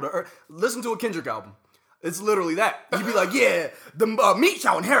don't follow the earth. Listen to a Kendrick album. It's literally that. You be like, yeah, the meat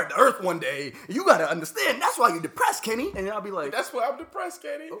shall inherit the earth one day. You gotta understand. That's why you're depressed, Kenny. And I'll be like... That's why I'm depressed,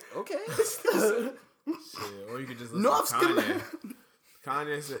 Kenny. Okay. Shit, or you could just listen to Kanye.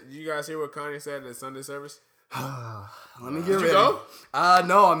 Kanye said. You guys hear what Kanye said at the Sunday service? Let me get ready. Did you go?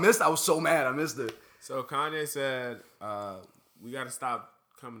 No, I missed. I was so mad. I missed it. So Kanye said, "We got to stop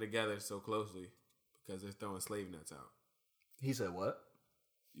coming together so closely because they're throwing slave nets out." He said what?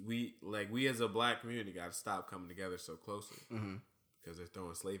 We as a black community got to stop coming together so closely because they're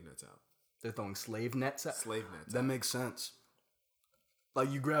throwing slave nets out. They're throwing slave nets out? Slave nets. That makes sense.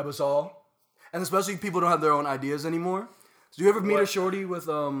 Like, you grab us all. And especially if people don't have their own ideas anymore. Do you ever meet a shorty with,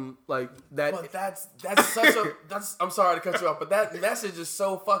 like, that? But that's such a, I'm sorry to cut you off, but that message is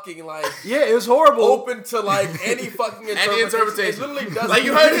so fucking, like... Yeah, it was horrible. Open to, like, any fucking interpretation. It literally doesn't like,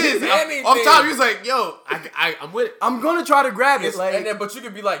 you heard his. anything. Off top, he was like, yo, I'm with it. I'm going to try to grab it. Like, and then, but you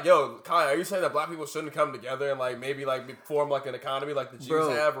could be like, yo, Kanye, are you saying that black people shouldn't come together and, like, maybe, like, form, like, an economy like the Jews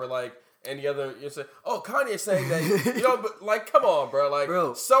have, or, like... Any other, you say, oh, Kanye's saying that, you know, but like, come on, bro. Like,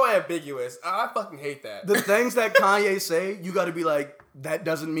 so ambiguous. I fucking hate that. The things that Kanye say, you got to be like, that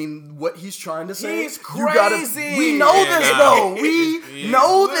doesn't mean what he's trying to say. He's crazy. We know this, though. We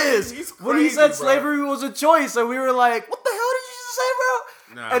know this. He's crazy, when he said slavery was a choice, and we were like, what the hell did you just say,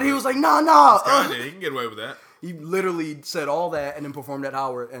 bro? And he was like, nah. Kanye, he can get away with that. He literally said all that and then performed at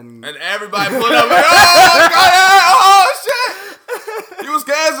Howard. And everybody put up like, oh, Kanye, oh, shit. He was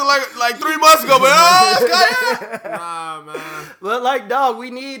canceled like 3 months ago, but nah, man. But like, dog, we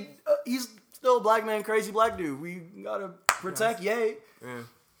need. He's still a black man, crazy black dude. We gotta protect Ye. Yeah.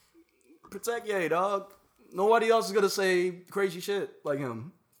 Protect Ye, dog. Nobody else is gonna say crazy shit like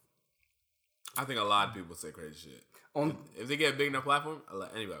him. I think a lot of people say crazy shit. If they get a big enough platform,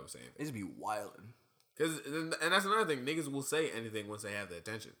 anybody will say it. It'd be wildin'. And that's another thing. Niggas will say anything once they have the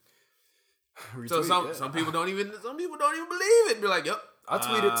attention. Retweet, so some people don't even believe it. Be like, yep. I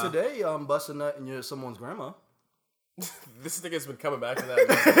tweeted today, bust a nut and you're someone's grandma. This nigga's been coming back to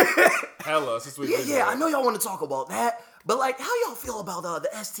that hella since we Yeah, I know y'all want to talk about that, but like, how y'all feel about the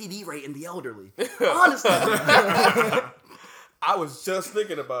STD rate in the elderly? Honestly. I was just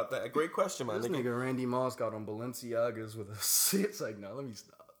thinking about that. Great question, my nigga Randy Moss got on Balenciagas with a C. It's like, no, let me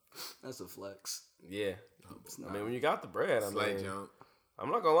stop. That's a flex. Yeah. I mean, when you got the bread, jump. I'm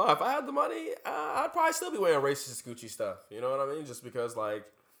not gonna lie. If I had the money, I'd probably still be wearing racist Gucci stuff. You know what I mean? Just because, like,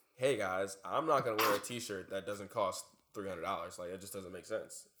 hey guys, I'm not gonna wear a T-shirt that doesn't cost $300. Like, it just doesn't make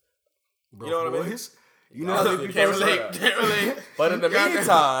sense. Bro, you know what I mean? You know how you can't relate. But in the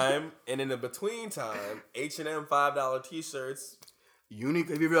meantime, and in the between time, H&M $5 T-shirts. Have you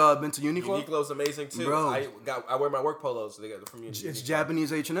ever been to Uniqlo? Uniqlo's amazing too. Bro. I wear my work polos. So they get from Uniqlo. It's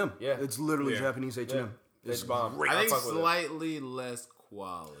Japanese H&M. Yeah, it's literally Japanese H&M. Yeah. It's bomb. I think slightly less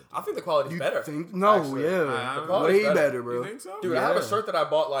quality. I think the quality's better. Way better, bro. You think so? Dude, I have a shirt that I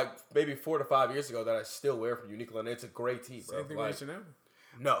bought like maybe 4 to 5 years ago that I still wear from Uniqlo, and it's a great tee, bro. Same thing with H&M?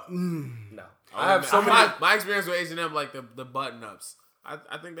 No. I have so many. My experience with H&M, like the button ups,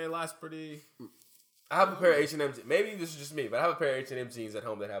 I think they last pretty. I have a pair of H&M. Maybe this is just me, but I have a pair of H&M jeans at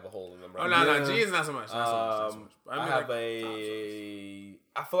home that have a hole in them. Right? Oh no, jeans not so much. I have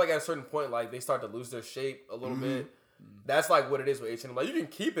I feel like at a certain point, like they start to lose their shape a little bit. That's like what it is with H&M. Like you can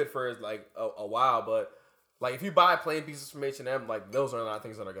keep it for like a while, but like if you buy plain pieces from H&M, like those are not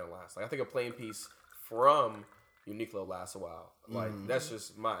things that are gonna last. Like I think a plain piece from Uniqlo lasts a while. Like that's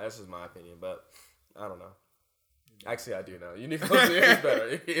just my opinion, but I don't know. Actually, I do know. Uniqlo is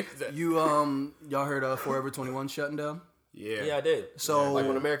better. Y'all heard Forever 21 shutting down? Yeah, I did. So like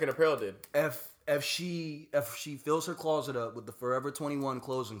when American Apparel did. If she fills her closet up with the Forever 21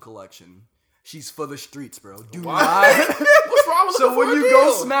 clothing collection, she's for the streets, bro. What's wrong with So when you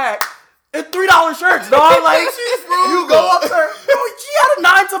go smack, it's $3 shirts, dog. Like you go up there. Bro, she had a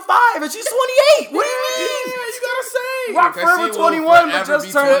 9 to 5 and she's 28. What do you mean? Yeah, you gotta say. Rock Forever 21, but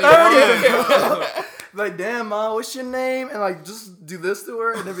just turned 30. Like, damn, Ma, what's your name? And like, just do this to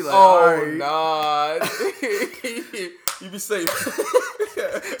her, and then be like, nah. You be safe.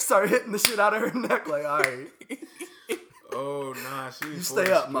 Start hitting the shit out of her neck, like, all right. Oh nah, you stay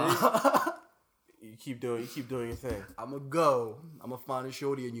up, Ma. You keep doing your thing. I'ma find a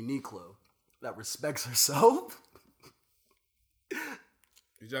shorty in Uniqlo that respects herself.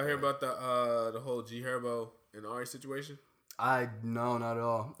 Did y'all hear about the whole G Herbo and Ari situation? No, not at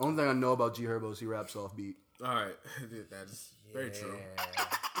all. Only thing I know about G Herbo is he raps off beat. All right, that's very true.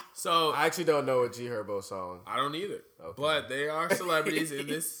 So I actually don't know a G Herbo song. I don't either. Okay. But they are celebrities in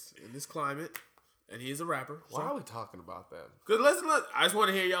this climate, and he's a rapper. Why are we talking about them? Because listen, I just want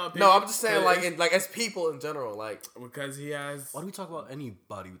to hear y'all opinion. No, I'm just saying, like as people in general, like because he has. Why do we talk about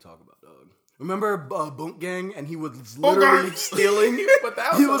anybody we talk about, dog? Remember Boom Gang, and he was literally stealing. But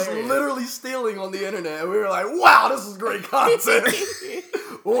that was literally stealing on the internet, and we were like, "Wow, this is great content."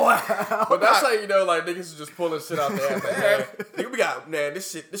 Wow. But that's how you know, like, niggas is just pulling shit out there. Like, man, nigga, we got, man,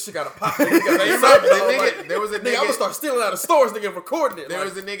 this shit got a pop. Nigga, There was a nigga, I'm gonna start stealing out of stores, nigga, recording it. There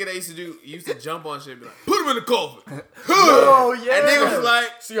was a nigga that used to jump on shit and be like, put him in the coffin. Oh, yeah. And niggas was like,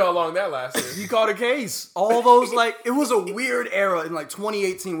 see how long that lasted. He caught a case. All those, like, it was a weird era in, like,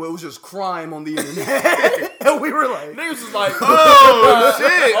 2018 where it was just crime on the internet. And we were like, Niggas was like, oh,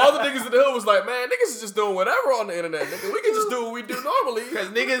 shit. all the niggas in the hood was like, man, niggas is just doing whatever on the internet, nigga. We can just do what we do normally. Because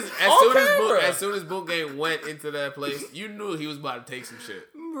niggas, as soon as Boot Game went into that place, you knew he was about to take some shit.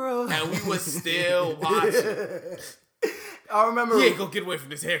 bro. And we was still watching. I remember. He ain't gonna get away from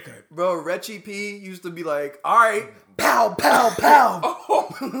this haircut. Bro, Retchie P used to be like, all right, pow, pow,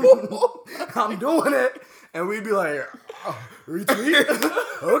 pow. I'm doing it. And we'd be like, oh,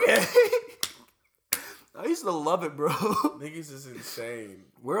 retweet? Okay. I used to love it, bro. Niggas is insane.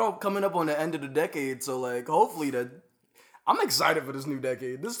 We're all coming up on the end of the decade, so, like, hopefully I'm excited for this new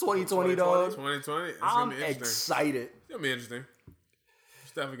decade. This 2020, dog. 2020. It's I'm gonna be interesting. excited. It's gonna be interesting.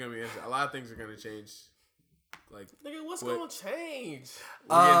 It's definitely gonna be interesting. A lot of things are gonna change. Like, Nigga, what's gonna change?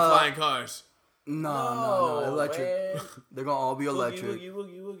 we're getting flying cars. No, electric. Man. They're gonna all be electric.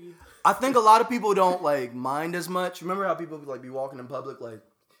 Woogie. I think a lot of people don't like mind as much. Remember how people like be walking in public like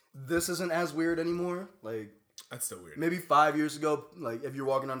this isn't as weird anymore? Like That's so weird. maybe 5 years ago, like if you're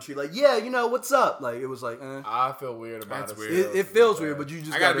walking on the street, like yeah, you know what's up? Like it was like, I feel weird about That's it. weird. it feels weird, but you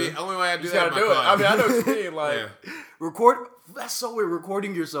just I gotta gotta be. Only way I do You that. gotta do it. I mean, I know what you mean. Like, Yeah. record. That's so weird.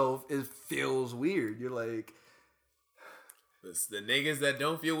 Recording yourself it feels weird. You're like, The niggas that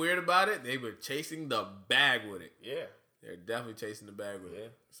don't feel weird about it, they were chasing the bag with it. yeah. They're definitely chasing the bag with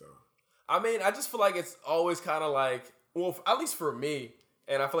it. So I mean, I just feel like it's always kind of like, well, at least for me,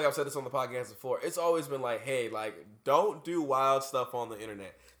 and I feel like I've said this on the podcast before, it's always been like, hey, like, don't do wild stuff on the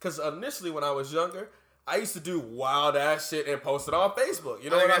internet. Because initially when I was younger, I used to do wild ass shit and post it on Facebook. You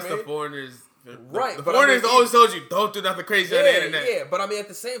know what I that's mean? the foreigners. Right, The but I foreigners mean, always told you, don't do nothing crazy on the internet. Yeah, but I mean, at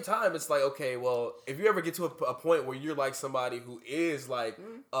the same time, it's like, okay, well, if you ever get to a point where you're like somebody who is like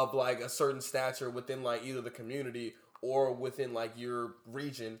of like a certain stature within like either the community or within like your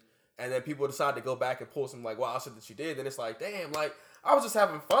region, and then people decide to go back and pull some like wild shit that you did, then it's like, damn, like I was just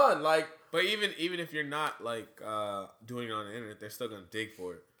having fun, like. But even if you're not like doing it on the internet, they're still gonna dig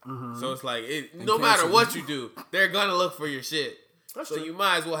for it. So it's like no matter what you do, they're gonna look for your shit. That's so true. you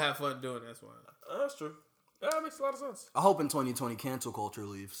might as well have fun doing it. That's why. That's true. Yeah, that makes a lot of sense. I hope in 2020 cancel culture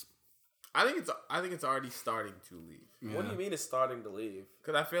leaves. I think it's already starting to leave. Yeah. What do you mean it's starting to leave?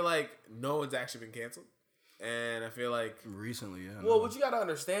 Because I feel like no one's actually been canceled, and I feel like Recently, yeah. Well, what you gotta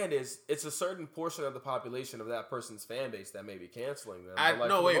understand is it's a certain portion of the population of that person's fan base that may be canceling them.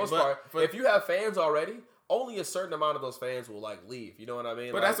 If you have fans already, only a certain amount of those fans will like leave. You know what I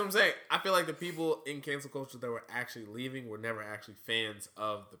mean? But that's what I'm saying. I feel like the people in cancel culture that were actually leaving were never actually fans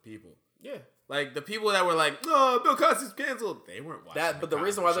of the people. Yeah. Like the people that were like, "Oh, Bill Cosby's canceled," they weren't watching That. But the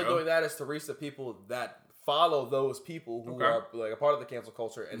reason why they're doing that is to reach the people that follow those people who are like a part of the cancel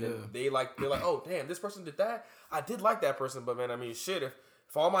culture, and then they're like, oh damn, this person did that. I did like that person, but man, I mean, shit, if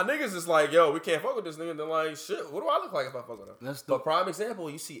all my niggas is like, yo, we can't fuck with this nigga, then like, shit, what do I look like if I fuck with him? But prime example,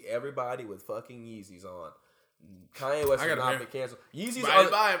 you see everybody with fucking Yeezys on. Kanye West has not been canceled. Yeezys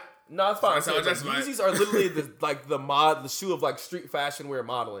are no, it's fine. Yeezys are literally the shoe of like street fashion wear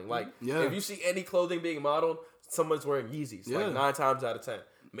modeling. Like if you see any clothing being modeled, someone's wearing Yeezys. Like 9 times out of 10.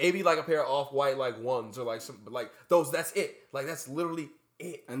 Maybe like a pair of off-white like ones or like some like those. That's it. Like that's literally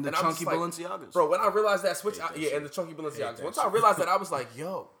it. And the chunky Balenciagas, bro. When I realized that switch, and the chunky Balenciagas. Once I realized that, I was like,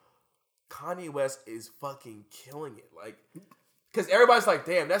 yo, Kanye West is fucking killing it. Like. Because everybody's like,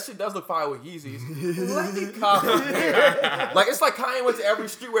 damn, that shit does look fire with Yeezys. Let me cop it. Like, it's like Kanye went to every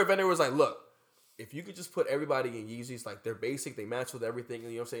streetwear vendor and was like, look, if you could just put everybody in Yeezys, like, they're basic, they match with everything, you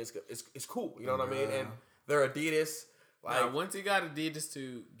know what I'm saying? It's cool, you know what I mean? And they're Adidas. Like, once he got Adidas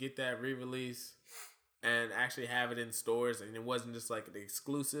to get that re-release and actually have it in stores, and it wasn't just like the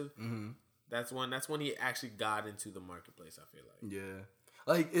exclusive, that's when he actually got into the marketplace, I feel like. Yeah.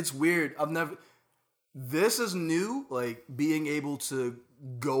 Like, it's weird. This is new, like being able to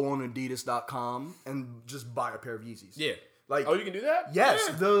go on Adidas.com and just buy a pair of Yeezys. Yeah. Like, oh, you can do that? Yes.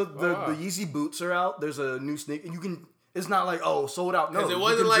 Yeah. The Yeezy boots are out. There's a new sneaker. You can. It's not like, oh, sold out. No, because it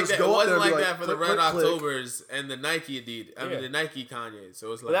wasn't like that. It wasn't like that for the Red click. Octobers and the Nike Adidas. I mean, the Nike Kanye.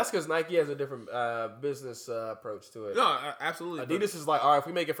 So it's like. But that's because Nike has a different business approach to it. No, absolutely. Adidas is like, all right, if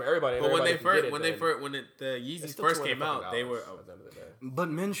we make it for everybody. But when the Yeezys first came out, they were. At the end of the day. But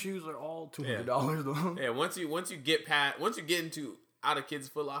men's shoes are all $200 though. Yeah, once you get into out of kids'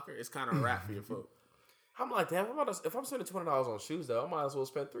 Foot Locker, it's kind of a wrap for your foot. I'm like, damn, if I'm spending $200 on shoes, though, I might as well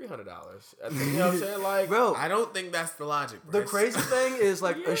spend $300. You know what I'm saying? Like, bro, I don't think that's the logic, bro. the crazy thing is,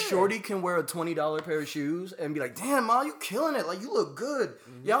 like, a shorty can wear a $20 pair of shoes and be like, damn, Ma, you killing it. Like, you look good.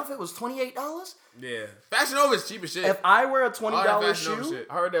 Mm-hmm. Your outfit was $28? Yeah. Fashion Nova is cheap as shit. If I wear a $20 shoe,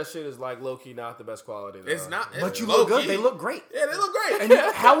 I heard that shit is, like, low-key not the best quality, though. It's not. But you look good. They look great. Yeah, they look great. And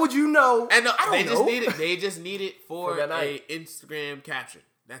how would you know? And I don't know. They just need it for that a night. Instagram caption.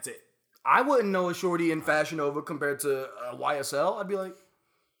 That's it. I wouldn't know a shorty in Fashion Nova compared to YSL. I'd be like,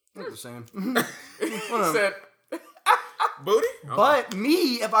 they're the same. Said, Booty? But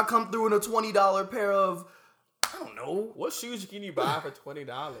me, if I come through in a $20 pair of, I don't know. what shoes can you buy for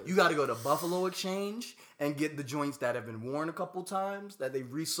 $20? You got to go to Buffalo Exchange and get the joints that have been worn a couple times, that they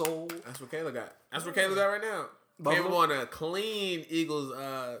resold. That's what Kayla got. That's what Kayla got right now. Buffalo? Kayla on a clean Eagles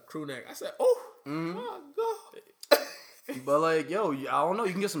crew neck. I said, oh, my God. But like, yo, I don't know.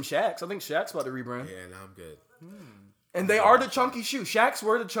 You can get some Shaqs. I think Shaq's about to rebrand. Yeah, no, I'm good. And they are the chunky shoe. Shaqs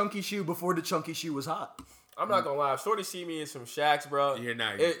were the chunky shoe before the chunky shoe was hot. I'm not gonna lie. If Shorty see me in some Shaqs, bro, You're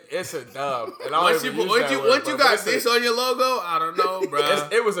not. It's a dub. And Once you got this on your logo, I don't know, bro.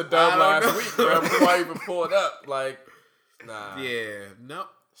 It was a dub last week, bro. Before I even pulled up, like, nah. Yeah, no.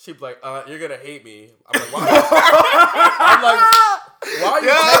 She be like, you're gonna hate me. I'm like, why? I'm like,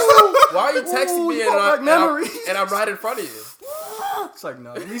 why are you texting me and I'm right in front of you? It's like,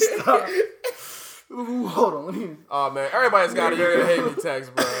 no, let me stop. Ooh, hold on, let me. Oh man, everybody's got a "you're gonna hate me"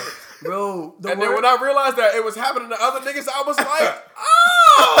 text, bro. Bro, then when I realized that it was happening to other niggas, I was like,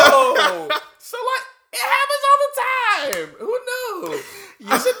 oh, so like it happens all the time. Who knew?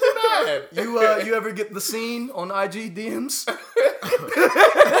 I shouldn't be mad. You ever get the scene on IG DMs?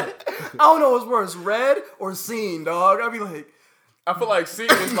 I don't know what's worse, read or seen, dog. I'd be like, I feel like scene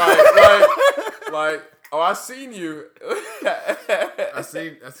is like, oh, I seen you. I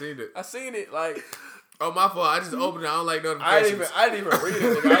seen it. I seen it. Like, oh, my fault. I just opened it. I don't like notifications. I didn't even read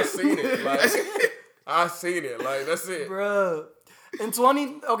it. Nigga. I seen it. Like, I seen it. Like, that's it, bro. In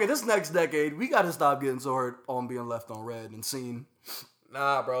this next decade, we gotta stop getting so hurt on being left on red and seen.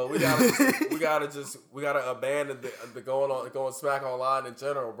 Nah, bro. We gotta abandon the going smack online in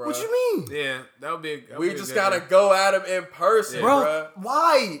general, bro. What you mean? Yeah, that would be. We just gotta go at him in person, bro.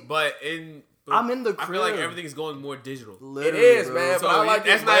 Why? But I'm in the crib. I feel like everything is going more digital. It is, man. So but I like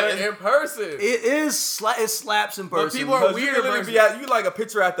it better in person. It is. It slaps in person. But people are weird. You like a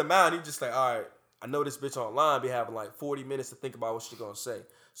picture at the mound. You just like, all right. I know this bitch online be having like 40 minutes to think about what she's gonna say.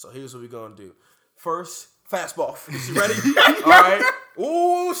 So here's what we gonna do. First, fastball. She ready? All right.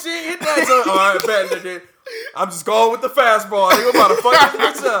 Ooh, she hit that. All right, bet, nigga. I'm just going with the fastball. Nigga, about to fuck this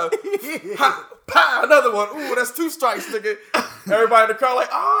bitch up. Ha, pow, another one. Ooh, that's 2 strikes, nigga. Everybody in the car like,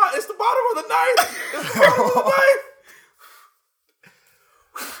 it's the bottom of the ninth. It's the bottom of the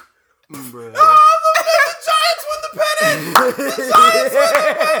ninth. Bro. The Giants win the pennant. The Giants win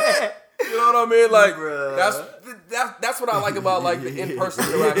the pennant. You know what I mean? Like, that's what I like about like the in-person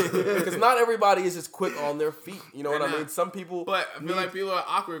interaction. Because not everybody is just quick on their feet. You know what I mean? Some people, but I feel like people are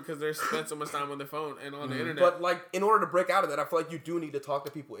awkward because they spend so much time on their phone and on the internet. But like, in order to break out of that, I feel like you do need to talk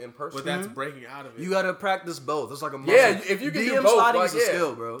to people in person. But that's breaking out of it. You gotta practice both. It's like a muscle. Yeah, if you can DM do both, sliding like, is a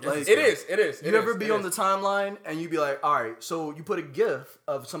skill, bro. Like, it is. You ever be on the timeline and you be like, all right, so you put a GIF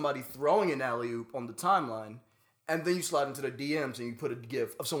of somebody throwing an alley-oop on the timeline, and then you slide into the DMs and you put a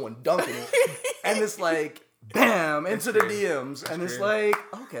GIF of someone dunking it, and it's like, bam, into the DMs, and it's like,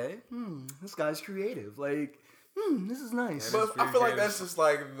 okay, this guy's creative. Like, this is nice. But I feel like that's just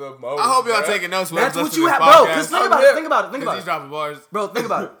like the most. I hope y'all taking notes. That's what you have, bro. Because think about it. He's dropping bars, bro. Think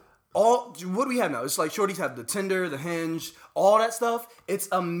about it. What do we have now? It's like shorties have the Tinder, the Hinge, all that stuff. It's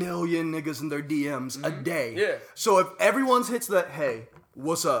a million niggas in their DMs a day. Yeah. So if everyone's hits the, hey,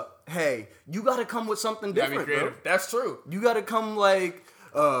 what's up? Hey, you gotta come with something different, bro. That's true. You gotta come like,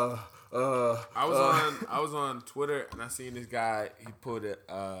 I was on Twitter and I seen this guy. He put a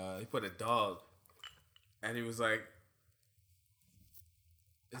dog, and he was like,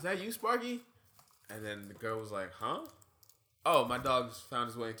 "Is that you, Sparky?" And then the girl was like, "Huh? Oh, my dog's found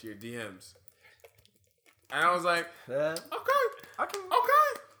his way into your DMs." And I was like, "Okay, okay."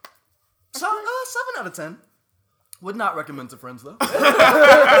 7 out of 10. Would not recommend to friends though.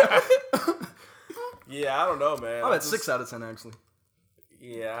 Yeah, I don't know, man. I'm at 6 out of 10 actually.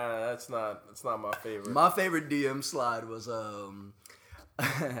 Yeah, that's not my favorite. My favorite DM slide was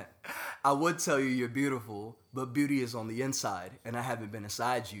I would tell you you're beautiful, but beauty is on the inside, and I haven't been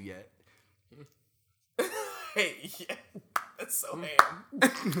inside you yet. Hey, yeah, that's so ham.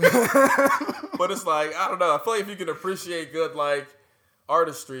 But it's like, I don't know. I feel like if you can appreciate good like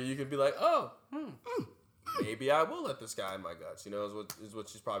artistry, you can be like, maybe I will let this guy in my guts. You know, is what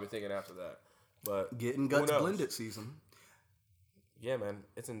she's probably thinking after that. But getting guts blended season. Yeah, man,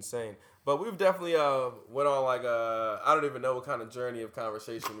 it's insane. But we've definitely went on like I don't even know what kind of journey of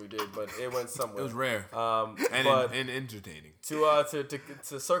conversation we did, but it went somewhere. It was rare, and entertaining.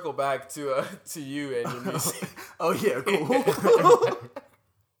 To circle back to you and your music. Oh yeah, cool.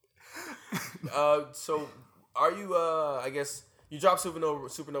 So are you? I guess you dropped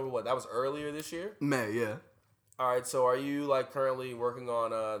Supernova. What? That was earlier this year. May, yeah. All right, so are you like currently working on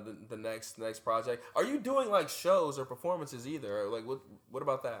the next project? Are you doing like shows or performances either? Or, like what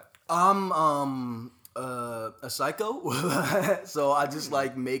about that? I'm a psycho, so I just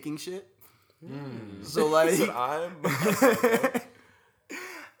like making shit. So like I'm.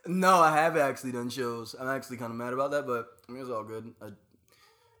 No, I haven't actually done shows. I'm actually kind of mad about that, but I mean it's all good.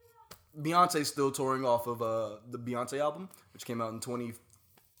 Beyonce's still touring off of the Beyonce album, which came out in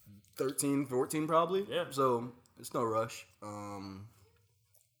 2013, 14 probably. Yeah. So it's no rush.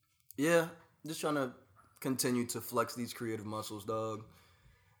 Yeah, just trying to continue to flex these creative muscles, dog.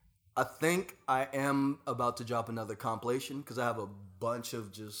 I think I am about to drop another compilation because I have a bunch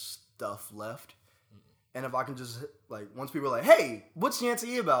of just stuff left. And if I can just, like, once people are like, hey, what's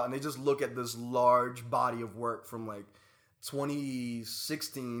Yancey about? And they just look at this large body of work from, like,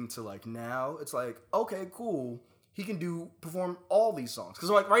 2016 to, like, now. It's like, okay, cool. He can perform all these songs. Because,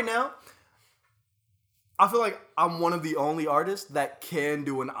 like, right now, I feel like I'm one of the only artists that can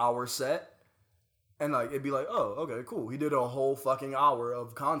do an hour set. And, like, it'd be like, oh, okay, cool. He did a whole fucking hour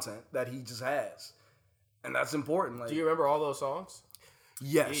of content that he just has. And that's important. Like, do you remember all those songs?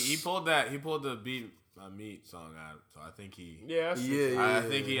 Yes. He pulled the Beat My Meat song out. So I think he... Yeah. I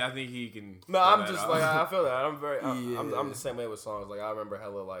think he can... No, I'm just like, I feel that. I'm the same way with songs. Like, I remember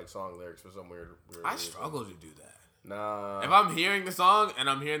hella, like, song lyrics for some weird I struggle to do that. Nah. If I'm hearing the song and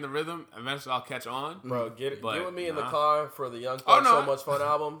I'm hearing the rhythm, eventually I'll catch on. Bro, get with me in the nah. car for the Young Thug So Much Fun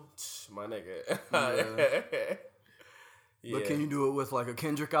album. My nigga. Yeah. But can you do it with like a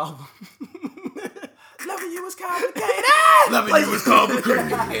Kendrick album? Loving you is complicated. Loving you is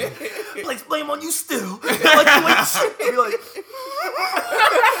complicated. Place blame on you still. Like,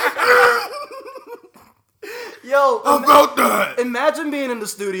 yo, about that. Imagine being in the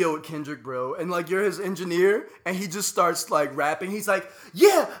studio with Kendrick, bro, and like you're his engineer, and he just starts like rapping. He's like,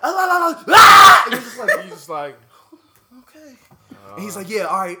 yeah, and you're just like, okay. And he's like, yeah,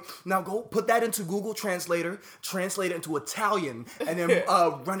 all right, now go put that into Google Translator, translate it into Italian, and then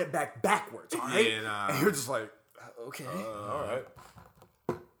run it backwards, all right? Yeah, nah. And you're just like, okay. all right.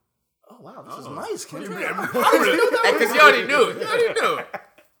 Oh, wow, this is nice, Kendrick. Because you already knew.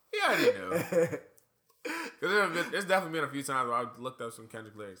 You already knew. Because there's definitely been a few times where I looked up some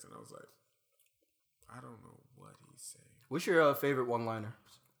Kendrick lyrics and I was like, I don't know what he's saying. What's your favorite one-liner?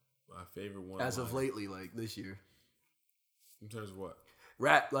 My favorite one as of lately, like this year. In terms of what?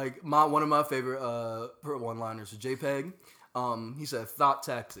 Rap, like one of my favorite one-liners is JPEG. He said, "Thought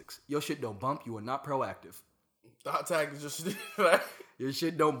tactics. Your shit don't bump. You are not proactive. Thought tactics just your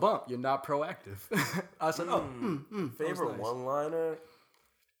shit don't bump. You're not proactive." I said, favorite nice. one-liner.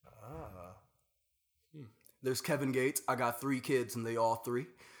 There's Kevin Gates. I got 3 kids and they all 3.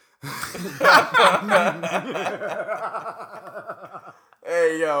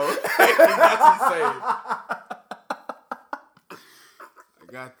 Hey yo, that's insane.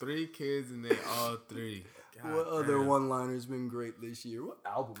 I got 3 kids and they all 3. God What damn. other one-liners been great this year? What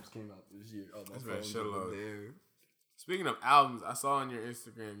albums came out this year? Oh, my That's been phone's shitload. over there. Speaking of albums, I saw on your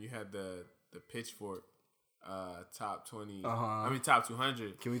Instagram you had the Pitchfork top 20. I mean top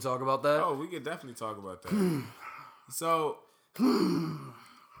 200. Can we talk about that? Oh, we could definitely talk about that. So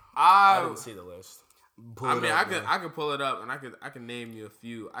I didn't see the list. I could pull it up and I can name you a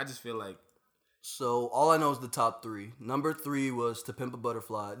few. I just feel like So all I know is the top 3. Number 3 was To Pimp a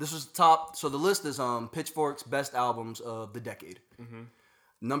Butterfly. This was top. So the list is Pitchfork's best albums of the decade. Mm-hmm.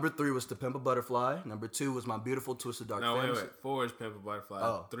 Number 3 was To Pimp a Butterfly. Number 2 was My Beautiful Twisted Dark Fantasy. Wait. 4 is Pimp a Butterfly.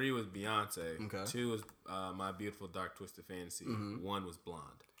 Oh. 3 was Beyonce. Okay. 2 was My Beautiful Dark Twisted Fantasy. 1 was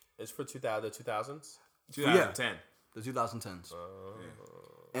Blonde. It's for the 2000s. 2010. The 2010s.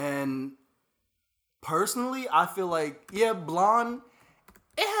 And personally, I feel like, Blonde,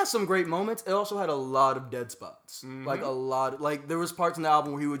 it has some great moments. It also had a lot of dead spots. Like, a lot. Like, there was parts in the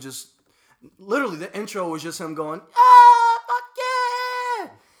album where he would just, literally, the intro was just him going, fuck yeah,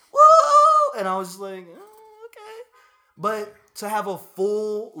 woo! And I was like, okay. But to have a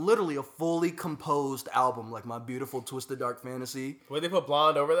fully composed album, like My Beautiful Twisted Dark Fantasy. Wait, they put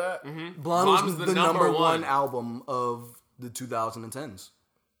Blonde over that? Mm-hmm. Blonde was the number one album of the 2010s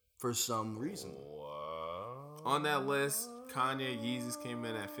for some reason. Wow. On that list, Kanye Yeezus came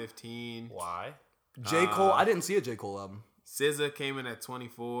in at 15. Why? J. Cole, I didn't see a J. Cole album. SZA came in at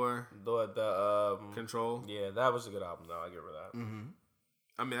 24. The Control. Yeah, that was a good album, though. I give her that. Mm-hmm.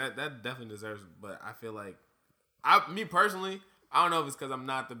 I mean, that definitely deserves it, but I feel like, me personally, I don't know if it's because I'm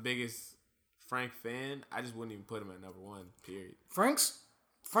not the biggest Frank fan. I just wouldn't even put him at number 1, period. Frank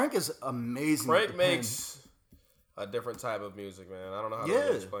is amazing. Frank makes a different type of music, man. I don't know how to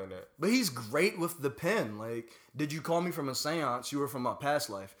really explain that. But he's great with the pen. Like, did you call me from a seance? You were from my past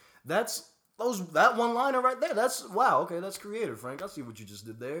life. That one liner right there. That's wow. Okay, that's creative, Frank. I see what you just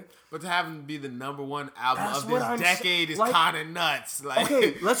did there. But to have him be the number 1 album That's of what this I'm decade is like- kind of nuts. Like,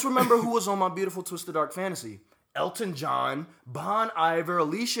 Okay, let's remember who was on My Beautiful Twisted Dark Fantasy. Elton John, Bon Iver,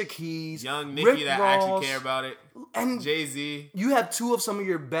 Alicia Keys, Young Rick Nicki that Ross, actually care about it, and Jay-Z. you have 2 of some of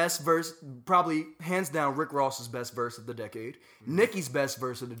your best verse, probably hands down Rick Ross's best verse of the decade, Nicki's best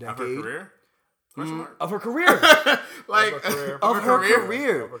verse of the decade. Of her career? Question mark? Of her career. Like, of her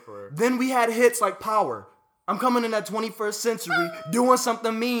career. Then we had hits like Power. I'm coming in that 21st century, doing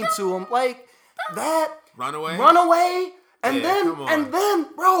something mean to him. Like that. Runaway? And Yeah, then, come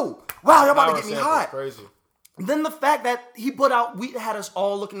on. bro. Wow, you're about Power to get me sample's hot. Crazy. Then the fact that he put out, we had us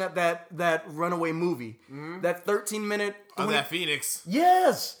all looking at that Runaway movie, that 13-minute. Of that Phoenix.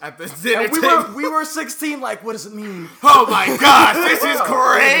 Yes. At the dinner And table. we were 16. Like, what does it mean? Oh my gosh, this is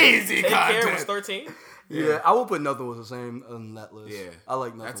crazy Take Care content. was 13. Yeah, I would put Nothing Was the Same on that list. Yeah. I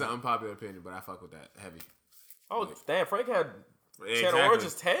like Nothing. That's an unpopular opinion, but I fuck with that heavy. Oh, damn. Frank had Exactly. Channel Orange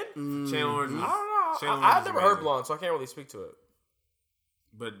is 10? Channel Orange. I don't know. Channel I've Orange is never heard amazing. Blonde, so I can't really speak to it.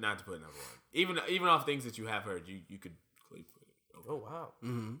 But not to put number 1. Even off things that you have heard, you could clearly put it. Oh, wow.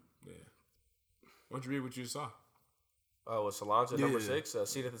 Yeah. Why don't you read what you saw? Oh, was Solange at Yeah. number 6?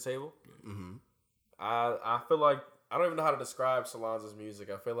 Seat at the Table? Mm-hmm. I feel like, I don't even know how to describe Solange's music.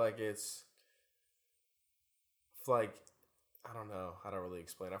 I feel like it's like, I don't know how to really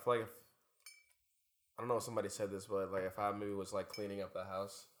explain. I feel like I don't know if somebody said this, but like if I maybe was like cleaning up the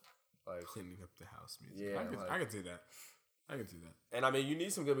house, like Cleaning up the house music. Yeah, I can see that. I can see that. And I mean, you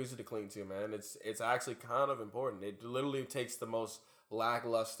need some good music to clean too, man. It's actually kind of important. It literally takes the most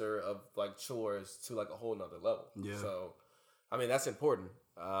lackluster of like chores to like a whole nother level. Yeah. So, I mean, that's important.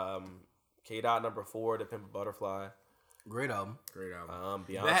 K-Dot number 4, To Pimp a Butterfly. Great album. Great album.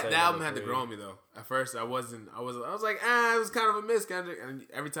 Beyonce. That album number had to 3. grow on me though. At first, I was like, it was kind of a miss, Kendrick. And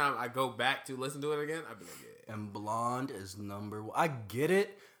every time I go back to listen to it again, I'd be like, yeah. And Blonde is number 1. I get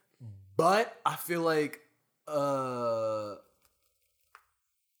it, but I feel like,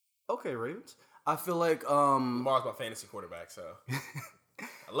 okay, Ravens. I feel like, Lamar's my fantasy quarterback, so I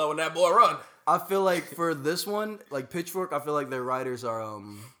love when that boy run. I feel like for this one, like Pitchfork, I feel like their writers are,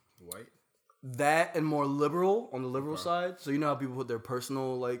 White. that and more liberal on the liberal side. So you know how people put their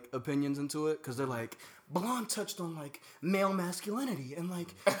personal like opinions into it because they're like, Blonde touched on like male masculinity and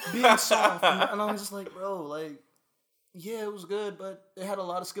like being soft, and I'm just like, bro, like, yeah, it was good, but it had a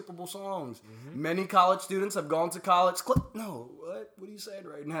lot of skippable songs. Many college students have gone to college. No, what? What are you saying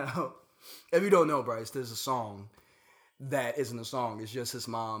right now? If you don't know, Bryce, there's a song that isn't a song. It's just his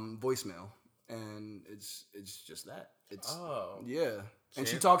mom voicemail, and it's just that. It's yeah. And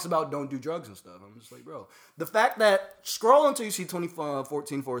she talks about don't do drugs and stuff. I'm just like, bro. The fact that scroll until you see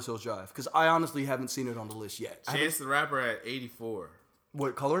 2014 Forest Hills Drive, because I honestly haven't seen it on the list yet. Chance the Rapper at 84.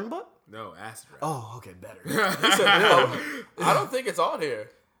 What, Coloring Book? No, Acid Rap. Oh, okay, better. I don't think it's on here.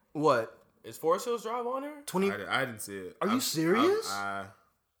 What? Is Forest Hills Drive on here? 20? I didn't see it. Are you serious?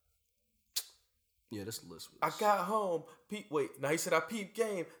 Yeah, this list was... I got home. Now he said I peep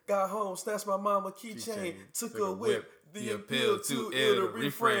game. Got home, snatched my mama keychain, took a whip. The appeal too ill to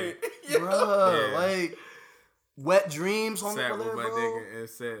refrain. Bruh, like, Wet Dreams on Sat the with there, my bro. nigga and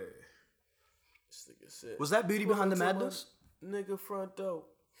said, This nigga said, Was that Beauty Behind the Pull up to Madness? my Nigga front door.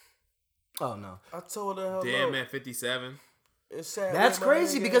 Oh, no. I told her hello. damn at 57. And sat That's with my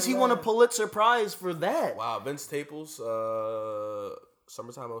crazy nigga because he and won a laughed. Pulitzer Prize for that. Wow, Vince Staples,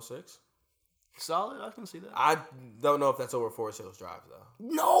 Summertime 06. Solid, I can see that. I don't know if that's over Forest Hills Drive, though.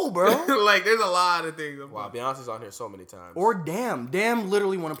 No, bro. Like, there's a lot of things. Wow, Beyonce's on here so many times. Or Damn. Damn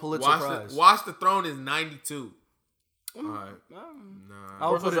literally won a Pulitzer Prize. Watch the Throne is 92. All right. Nah. I'll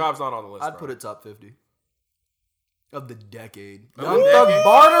Forest put Hills it, Drive's not on the list, I'd bro. put it top 50. Of the decade. Of Young the Thug decade?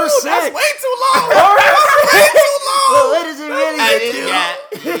 Barter 6. That's way too long! Well, what does it really do?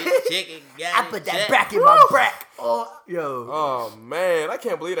 I put that back in my brack. Oh, yo. Oh, man. I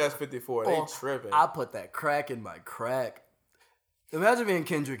can't believe that's 54. They tripping. I put that crack in my crack. Imagine being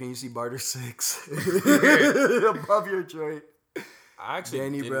Kendrick and you see Barter 6 above your joint. I actually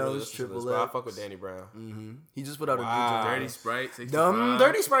Danny didn't Brown's really listen to Triple this, but I X. fuck with Danny Brown. He just put out a Wow. new Dirty joint. Sprite, 65. Dumb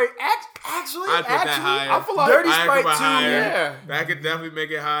Dirty Sprite. Actually, I'd put that higher. I feel like Dirty I Sprite could put 2. higher. Yeah. That could definitely make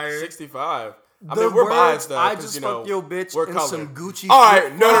it higher. 65. I mean, we're biased though. I just fucked your bitch we're in colored. some Gucci. All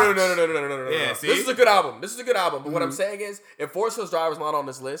right, no. Yeah, see? This is a good album. But what I'm saying is, if Forest Hills Drive is not on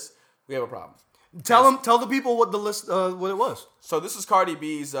this list, we have a problem. Tell the people what the list, what it was. So this is Cardi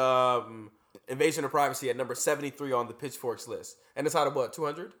B's Invasion of Privacy at number 73 on the Pitchforks list, and it's out of what,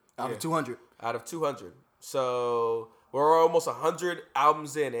 200? Out of 200. Out of 200. So we're almost 100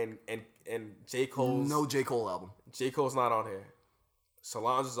 albums in, and J. Cole's No J. Cole album. J. Cole's not on here.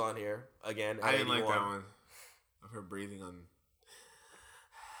 Solange is on here again. I didn't 81. like that one. Of her breathing on.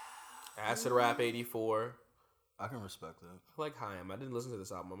 Acid Rap 84. I can respect that. I like Haim. I didn't listen to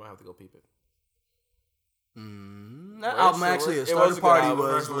this album. I might have to go peep it. That album actually, a starter party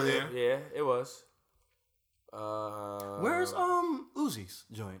was lit. Yeah, it was. Where's Uzi's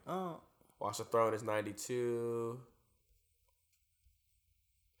joint? Watch the Throne is 92.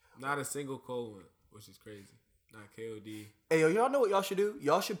 Not a single Cole one, which is crazy. Not KOD. Hey, yo, y'all know what y'all should do?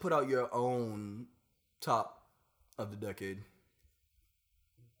 Y'all should put out your own top of the decade.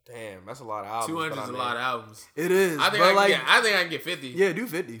 Damn, that's a lot of albums. 200 is a lot of albums. It is. I think I can get 50. Yeah, do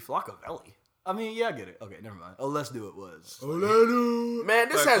 50. Flockavelli. I mean, yeah, I get it. Okay, never mind. Oh, Let's Do It was. Man,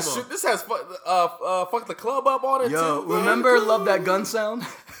 this has Fuck the Club Up on it Yo, too. remember Love That Gun Sound?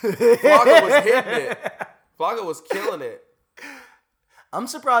 Flocka was hitting it. Flocka was killing it. I'm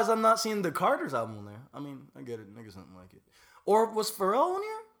surprised I'm not seeing the Carter's album on there. I mean, I get it. Niggas don't like it. Or was Pharrell on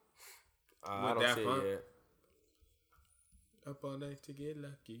here? I don't see it yet. Up all night to get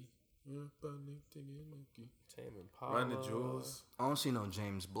lucky. Up all night to get lucky. Tame Impala. Run the Jewels. I don't see no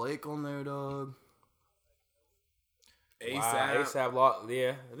James Blake on there, dog. ASAP. Wow, ASAP Law.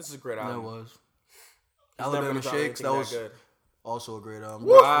 Yeah, this is a great album. That was. He's never Alabama done Shakes. anything That was good. also a great album.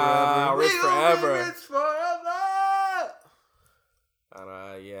 Wow, Rich Forever. Rich Forever.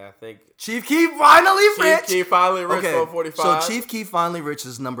 Yeah, I think Chief Keef finally rich. Chief Keef finally rich for 45. So Chief Keef finally rich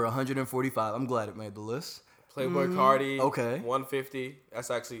is number 145. I'm glad it made the list. Playboy Cardi. Okay. 150.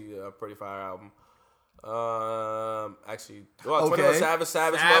 That's actually a pretty fire album. Actually, 21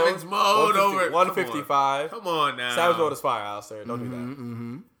 Savage Mode over 155. Come on now. Savage Mode is fire, Alistair. Don't do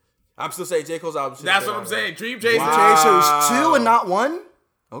that. I'm still saying J. Cole's album. That's what I'm saying. Dream Chaser. Wow. Chasers 2 and not 1?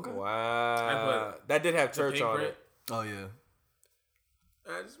 Okay. Wow. That did have Church on it. Oh, yeah.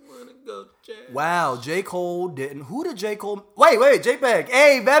 I just want to go to church. Wow, J. Cole didn't. Who did J. Cole? Wait, JPEG.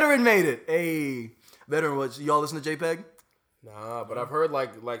 Hey, Veteran made it. Hey, Veteran, y'all listen to JPEG? Nah, but I've heard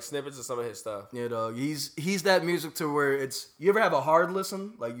like snippets of some of his stuff. Yeah, dog. He's that music to where it's. You ever have a hard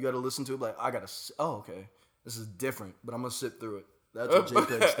listen? Like you got to listen to it. Like I gotta. Oh, okay. This is different, but I'm gonna sit through it. That's what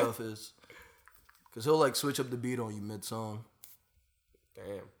JPEG stuff is. Cause he'll like switch up the beat on you mid song.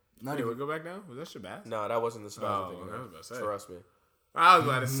 Damn. Not Hey, even. we go back now? Was that Shabazz? No, that wasn't the Shabazz thing. I was about to say. Trust me. I was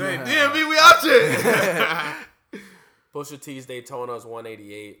about to say, damn, we out here. Pusha T's Daytona is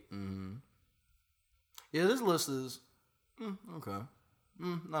 188. Yeah, this list is okay.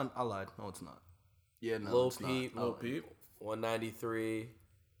 Not. I lied. No, it's not. Yeah, no, Lil it's Peep. not. Lil Peep. 193.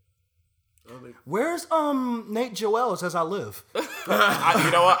 Where's Nate Joel? It says I live. You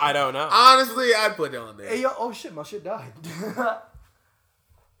know what? I don't know. Honestly, I'd put it on there. Hey yo! Oh shit! My shit died.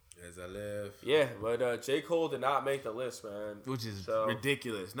 As I live. Yeah, but J. Cole did not make the list, man. Which is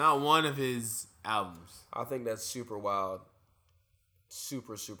ridiculous. Not one of his albums. I think that's super wild.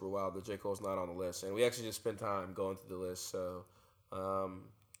 Super, super wild that J. Cole's not on the list. And we actually just spent time going through the list. So, I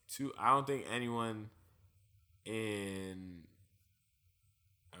don't think anyone in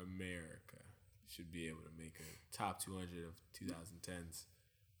America should be able to make a top 200 of 2010s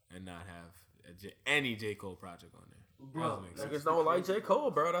and not have any J. Cole project on there. bro, niggas don't like J.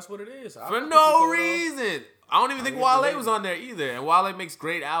 Cole, bro. That's what it is. For no reason. I don't even think Wale was on there either. And Wale makes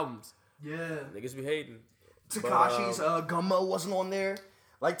great albums. Yeah. Niggas be hating. Tekashi's Gummo wasn't on there.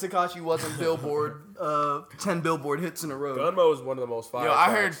 Like Tekashi wasn't Billboard, 10 Billboard hits in a row. Gunmo is one of the most fire. Yo, I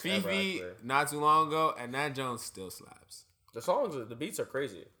heard tracks ever, Fifi actually. not too long ago, and that Jones still slaps. The songs, the beats are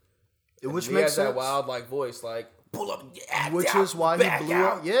crazy. Which he makes has sense. that wild like voice, like pull up, yeah, Which down, is why back he blew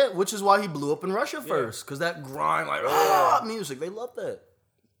out. up. Yeah, which is why he blew up in Russia first. Cause that grind, like music, they love that.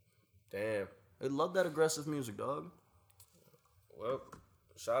 Damn. They love that aggressive music, dog. Well,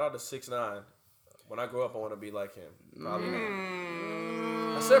 shout out to 6ix9ine. When I grow up, I want to be like him. Probably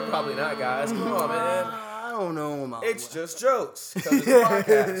not. I said probably not, guys. Come on, man. I don't know about It's just jokes. 'Cause it's a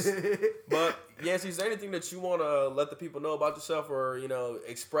podcast. But yes, is there anything that you want to let the people know about yourself, or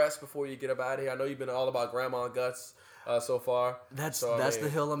express before you get up out of here? I know you've been all about Grandma and Guts so far. That's So, the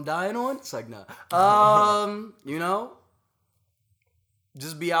hill I'm dying on. It's like nah.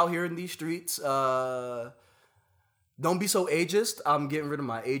 Just be out here in these streets. don't be so ageist. I'm getting rid of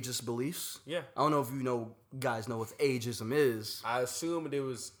my ageist beliefs. Yeah. I don't know if guys know what ageism is. I assumed it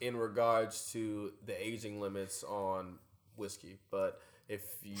was in regards to the aging limits on whiskey, but if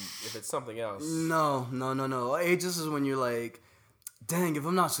it's something else. No. Ageist is when you're like, dang, if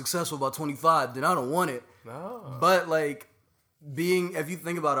I'm not successful by 25, then I don't want it. No. But like if you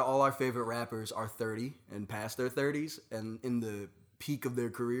think about it, all our favorite rappers are 30 and past their 30s and in the peak of their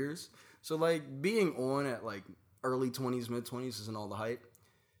careers. So like being on at like early 20s, mid 20s isn't all the hype.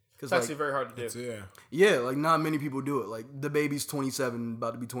 It's actually very hard to do. Yeah, like not many people do it. Like the baby's 27,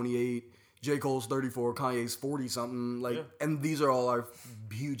 about to be 28. J. Cole's 34, Kanye's 40 something. Like, and these are all our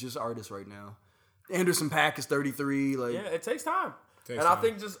hugest artists right now. Anderson .Paak is 33. Like, yeah, it takes time. I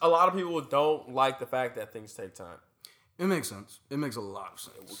think just a lot of people don't like the fact that things take time. It makes sense. It makes a lot of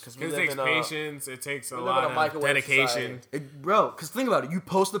sense. Because it takes patience. It takes a lot of dedication. Bro, because think about it. You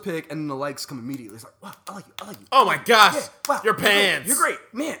post the pic and the likes come immediately. It's like, wow, I like you. Oh my gosh. Yeah, wow, your pants. You're great.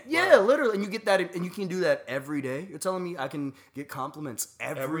 Man, yeah, literally. And you get that, and you can do that every day. You're telling me I can get compliments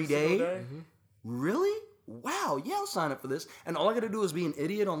every day? Mm-hmm. Really? Wow, yeah, I'll sign up for this. And all I gotta do is be an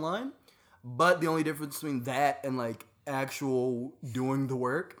idiot online. But the only difference between that and like actual doing the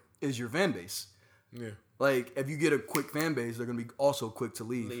work is your fan base. Yeah. Like, if you get a quick fan base, they're going to be also quick to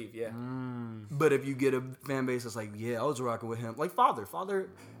leave. Yeah. But if you get a fan base that's like, yeah, I was rocking with him. Like, Father,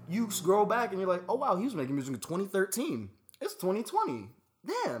 you scroll back and you're like, oh, wow, he was making music in 2013. It's 2020.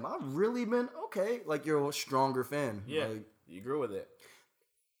 Damn, I've really been, okay. Like, you're a stronger fan. Yeah, like, you grew with it.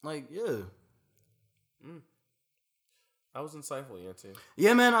 Like, yeah. That was insightful, Yancy.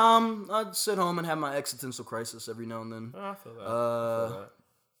 Yeah, man, I'd sit home and have my existential crisis every now and then. Oh, I feel that.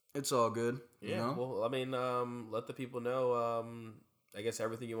 It's all good. Yeah, you know? well, I mean, let the people know, I guess,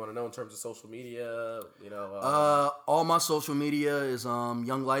 everything you want to know in terms of social media, you know. All my social media is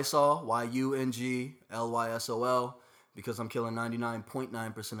Young Lysol, YUNGLYSOL, because I'm killing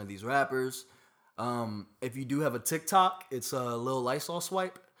 99.9% of these rappers. If you do have a TikTok, it's a Lil Lysol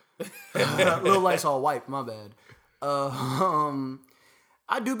swipe. Lil Lysol wipe, my bad.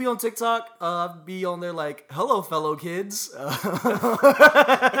 I do be on TikTok. I be on there like, hello, fellow kids. That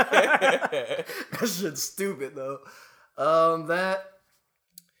shit's stupid, though. That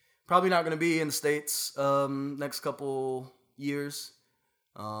probably not going to be in the States next couple years.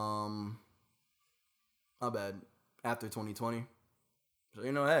 My bad. After 2020. So,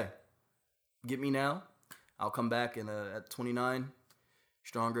 you know, hey, get me now. I'll come back at 29,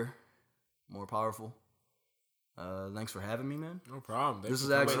 stronger, more powerful. Thanks for having me, man. No problem. This is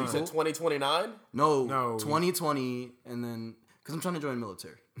actually cool. You said 2029? No, 2020, and then because I'm trying to join the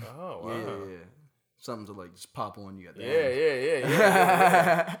military. Oh, wow. Yeah. Something to like just pop on. You got that.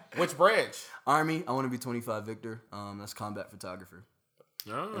 Yeah. Which branch? Army. I want to be 25 Victor. That's combat photographer.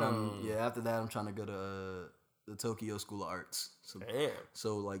 Oh. And after that, I'm trying to go to the Tokyo School of Arts.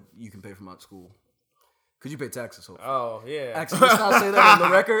 So like you can pay for my school. Because you pay taxes, hopefully. Oh, yeah. Actually, let's not say that on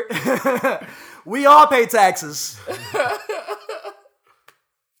the record. We all pay taxes.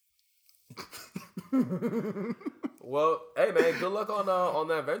 Well, hey, man, good luck on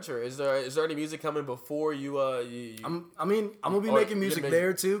that venture. Is there any music coming before you... I'm going to be making music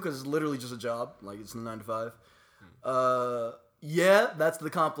there, too, because it's literally just a job. Like, it's 9 to 5. Yeah, that's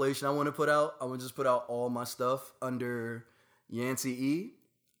the compilation I want to put out. I want to just put out all my stuff under Yancey E.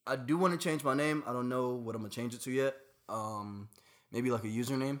 I do want to change my name. I don't know what I'm going to change it to yet. Maybe like a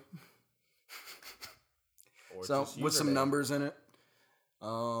username. So with some numbers in it.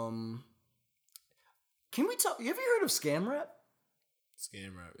 Can we talk? You ever heard of Scam Rap?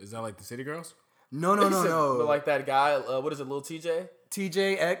 Scam Rap. Is that like the City Girls? No. Like that guy, what is it, Lil TJ?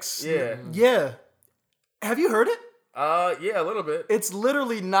 TJX? Yeah. Yeah. Have you heard it? Yeah, a little bit. It's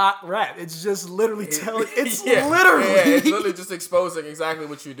literally not rap. It's just literally telling. It's literally. Yeah, it's literally just exposing exactly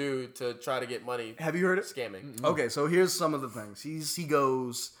what you do to try to get money. Have you heard it? Scamming. Mm-hmm. Okay, so here's some of the things. He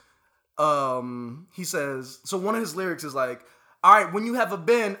goes, he says, so one of his lyrics is like, all right, when you have a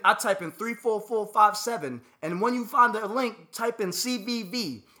bin, I type in 34457, and when you find a link, type in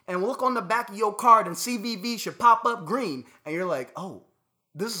CVV, and look on the back of your card, and CVV should pop up green, and you're like, oh.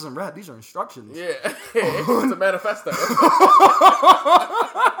 This isn't rap. These are instructions. Yeah. It's a manifesto.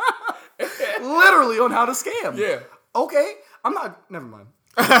 Literally on how to scam. Yeah. Okay. I'm not... Never mind.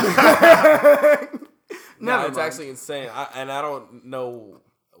 It's actually insane. I don't know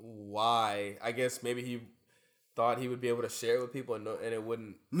why. I guess maybe he thought he would be able to share it with people and it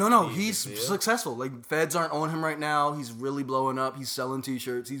wouldn't... No. He's successful. Like, feds aren't on him right now. He's really blowing up. He's selling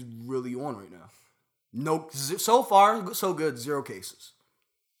T-shirts. He's really on right now. No... So far, so good. 0 cases.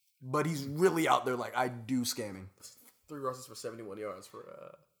 But he's really out there like, I do scamming. 3 rushes for 71 yards for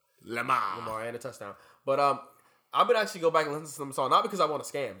Lamar and a touchdown. But I'm gonna actually go back and listen to some song, not because I want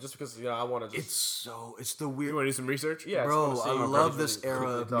to scam, just because I want to. It's the weird. You want to do some research? Yeah, bro. I love this era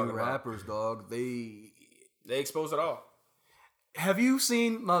of new rappers, dog. They expose it all. Have you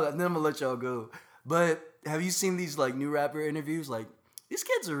seen? No, then I'm gonna let y'all go. But have you seen these like new rapper interviews? Like these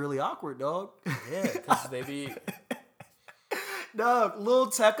kids are really awkward, dog. Yeah, because they be. Dog, Lil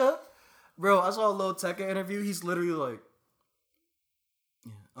Tecca, bro. I saw a Lil Tecca interview. He's literally like,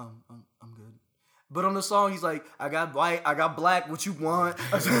 yeah, I'm good. But on the song, he's like, I got white, I got black. What you want?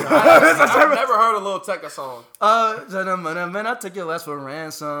 I've never heard a Lil Tecca song. Man, I took your last for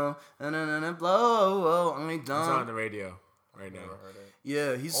ransom. Blow, I ain't done. It's on the radio right now. Never heard it.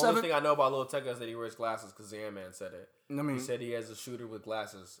 Yeah, he's the only thing I know about Lil Tecca is that he wears glasses because Man said it. I mean, he said he has a shooter with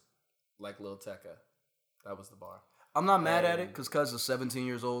glasses like Lil Tecca. That was the bar. I'm not mad at it because Cuz is 17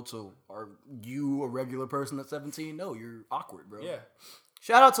 years old. So are you a regular person at 17? No, you're awkward, bro. Yeah.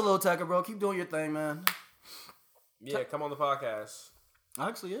 Shout out to Lil Tecca, bro. Keep doing your thing, man. Yeah, come on the podcast.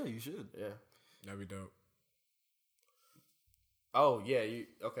 Actually, yeah, you should. Yeah. That'd be dope. Oh, yeah.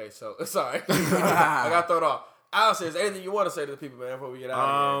 Okay, so, sorry. I got thrown off. Alice, is there anything you want to say to the people, man, before we get out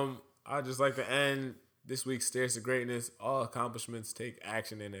of here? I'd just like to end this week's Stairs to Greatness. All accomplishments take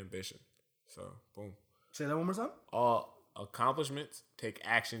action and ambition. So, boom. Say that one more time. All accomplishments take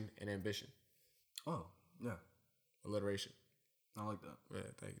action and ambition. Oh, yeah. Alliteration. I like that. Yeah,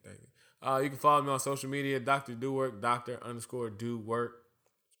 thank you. You can follow me on social media, Dr. Do Work, Dr._Do Work.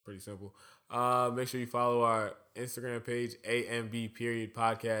 It's pretty simple. Make sure you follow our Instagram page,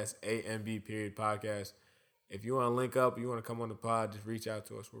 AMB_podcast, AMB_podcast. If you want to link up, you want to come on the pod, just reach out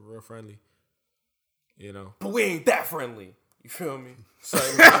to us. We're real friendly. But we ain't that friendly. You feel me?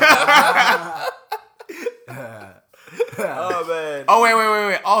 Oh man. Oh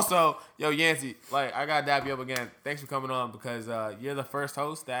wait. Also, yo Yancey, like I gotta dap you up again. Thanks for coming on because you're the first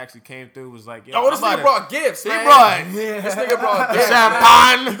host that actually came through. Was like, yo, this nigga brought gifts, man. This nigga brought gifts.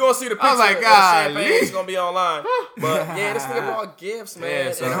 Champagne. You gonna see the picture? I was like, God, it's gonna be online. But yeah, this nigga brought gifts, man.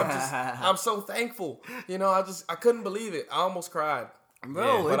 Yeah, so. And I'm so thankful. I couldn't believe it. I almost cried.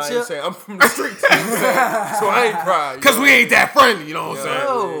 Bro, but I ain't saying I'm from the streets, so I ain't crying. Because we ain't that friendly, you know what I'm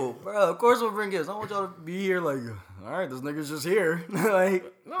saying? Bro, of course we'll bring gifts. I want y'all to be here like, all right, this nigga's just here. Like,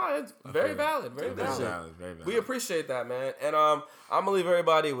 no, it's very valid. Very valid. Very valid. We appreciate that, man. And I'm going to leave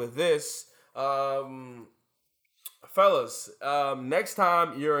everybody with this. Fellas, next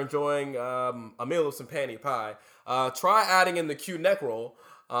time you're enjoying a meal of some panty pie, try adding in the Q neck roll.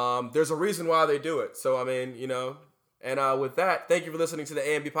 There's a reason why they do it. So, I mean, And with that, thank you for listening to the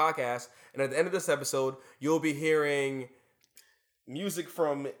AMB podcast. And at the end of this episode, you'll be hearing music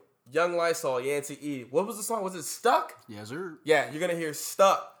from Young Lysol, Yancey E. What was the song? Was it Stuck? Yes, sir. Yeah, you're going to hear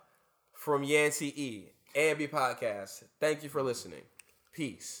Stuck from Yancey E. AMB podcast. Thank you for listening.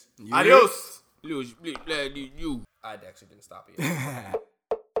 Peace. Adios. I actually didn't stop you.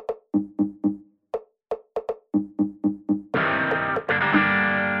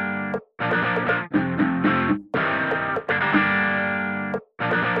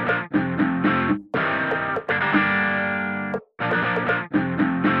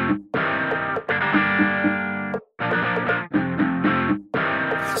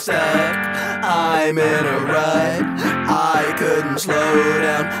 I'm in a rut, I couldn't slow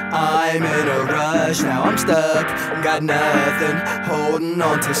down, I'm in a rush, now I'm stuck, got nothing, holding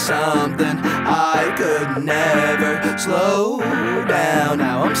on to something, I could never slow down,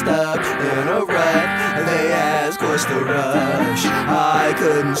 now I'm stuck in a rut, they ask what's the rush, I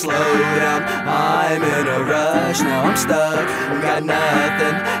couldn't slow down, I'm in a rush, now I'm stuck, got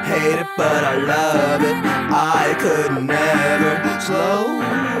nothing, hate it but I love it, I could never slow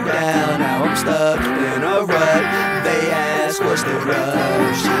down, now I'm stuck in a rut, they ask what's the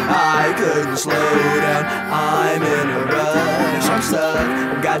rush, I couldn't slow down, I'm in a rush, I'm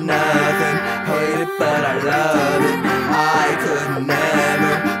stuck, got nothing, hate it but I love it, I could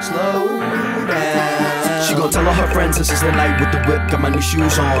never slow down. She gon' tell all her friends this is the night with the whip, got my new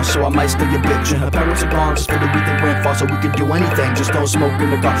shoes on, so I might steal your bitch, and her parents are gone just for the week they went far, so we can do anything, just don't smoke in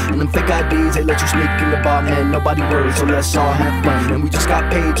the car, and them fake IDs, they let you sneak in the bar, man, nobody worries, so let's all have fun, and we just got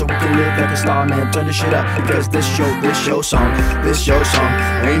paid so we can live like a star, man, turn this shit up, because this your song,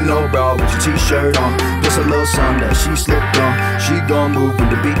 ain't no bra with your t-shirt on, just a little song that she slipped on, she gon' move when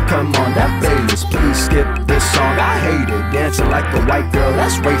the beat come on, that playlist, please skip this song, I hate it, dancing like a white girl,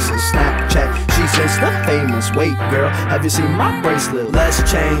 that's racist, Snapchat, she's insta famous, wait girl, have you seen my bracelet, let's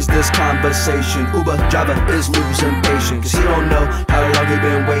change this conversation, Uber driver is losing patience, cause he don't know how long he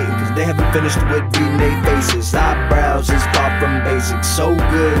been waiting, cause they haven't finished with reading they faces, eyebrows is far from basic, so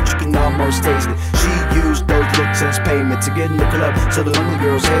good you can almost taste it, she used those looks as payment to get in the club, so the lonely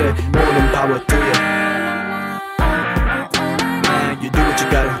girls hate it, more than power to you. what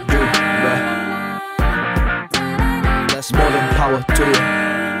you gotta do, bruh. That's more than power to you.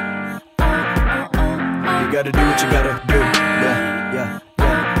 You gotta do what you gotta do, bruh. Yeah.